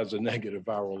 besides a negative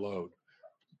viral load?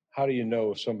 How do you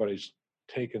know if somebody's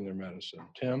taken their medicine?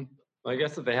 Tim? Well, I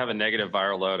guess if they have a negative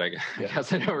viral load, I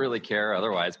guess I don't really care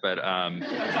otherwise. But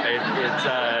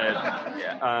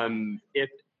if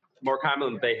more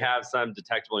commonly they have some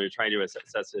detectable, you're trying to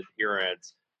assess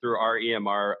adherence through our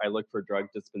EMR. I look for drug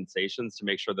dispensations to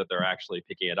make sure that they're actually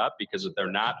picking it up, because if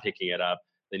they're not picking it up,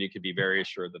 then you can be very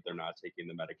assured that they're not taking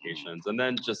the medications. And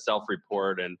then just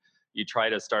self-report, and you try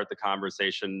to start the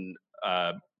conversation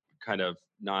kind of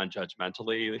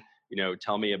non-judgmentally. You know,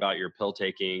 tell me about your pill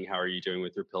taking. How are you doing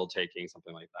with your pill taking?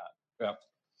 Something like that. Yeah.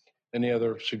 Any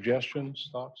other suggestions,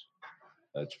 thoughts?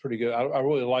 That's pretty good. I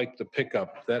really like the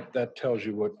pickup. That tells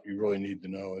you what you really need to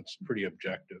know. It's pretty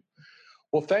objective.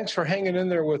 Well, thanks for hanging in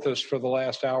there with us for the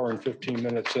last hour and 15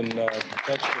 minutes, and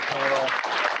thanks for coming off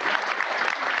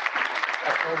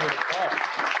over the top.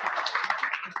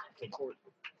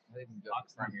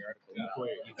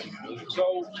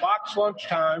 So, box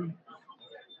lunchtime.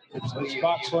 It's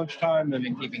box lunchtime,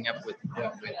 and keeping up with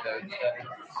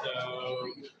so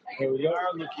here we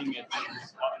are looking at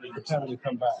what time do they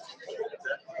come back?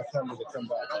 What time do they come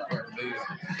back?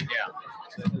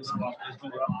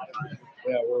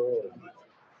 Yeah, we're early.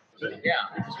 Yeah.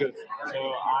 It's good. So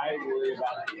I worry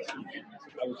about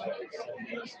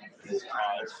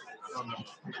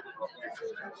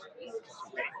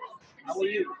How are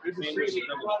you? Good to see you.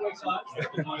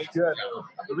 Good.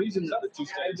 The reason that the two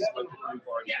studies about the blue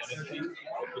bar is anything,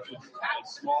 which is a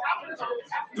small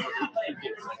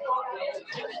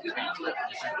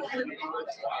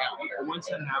once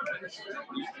that happens,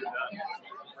 you're done.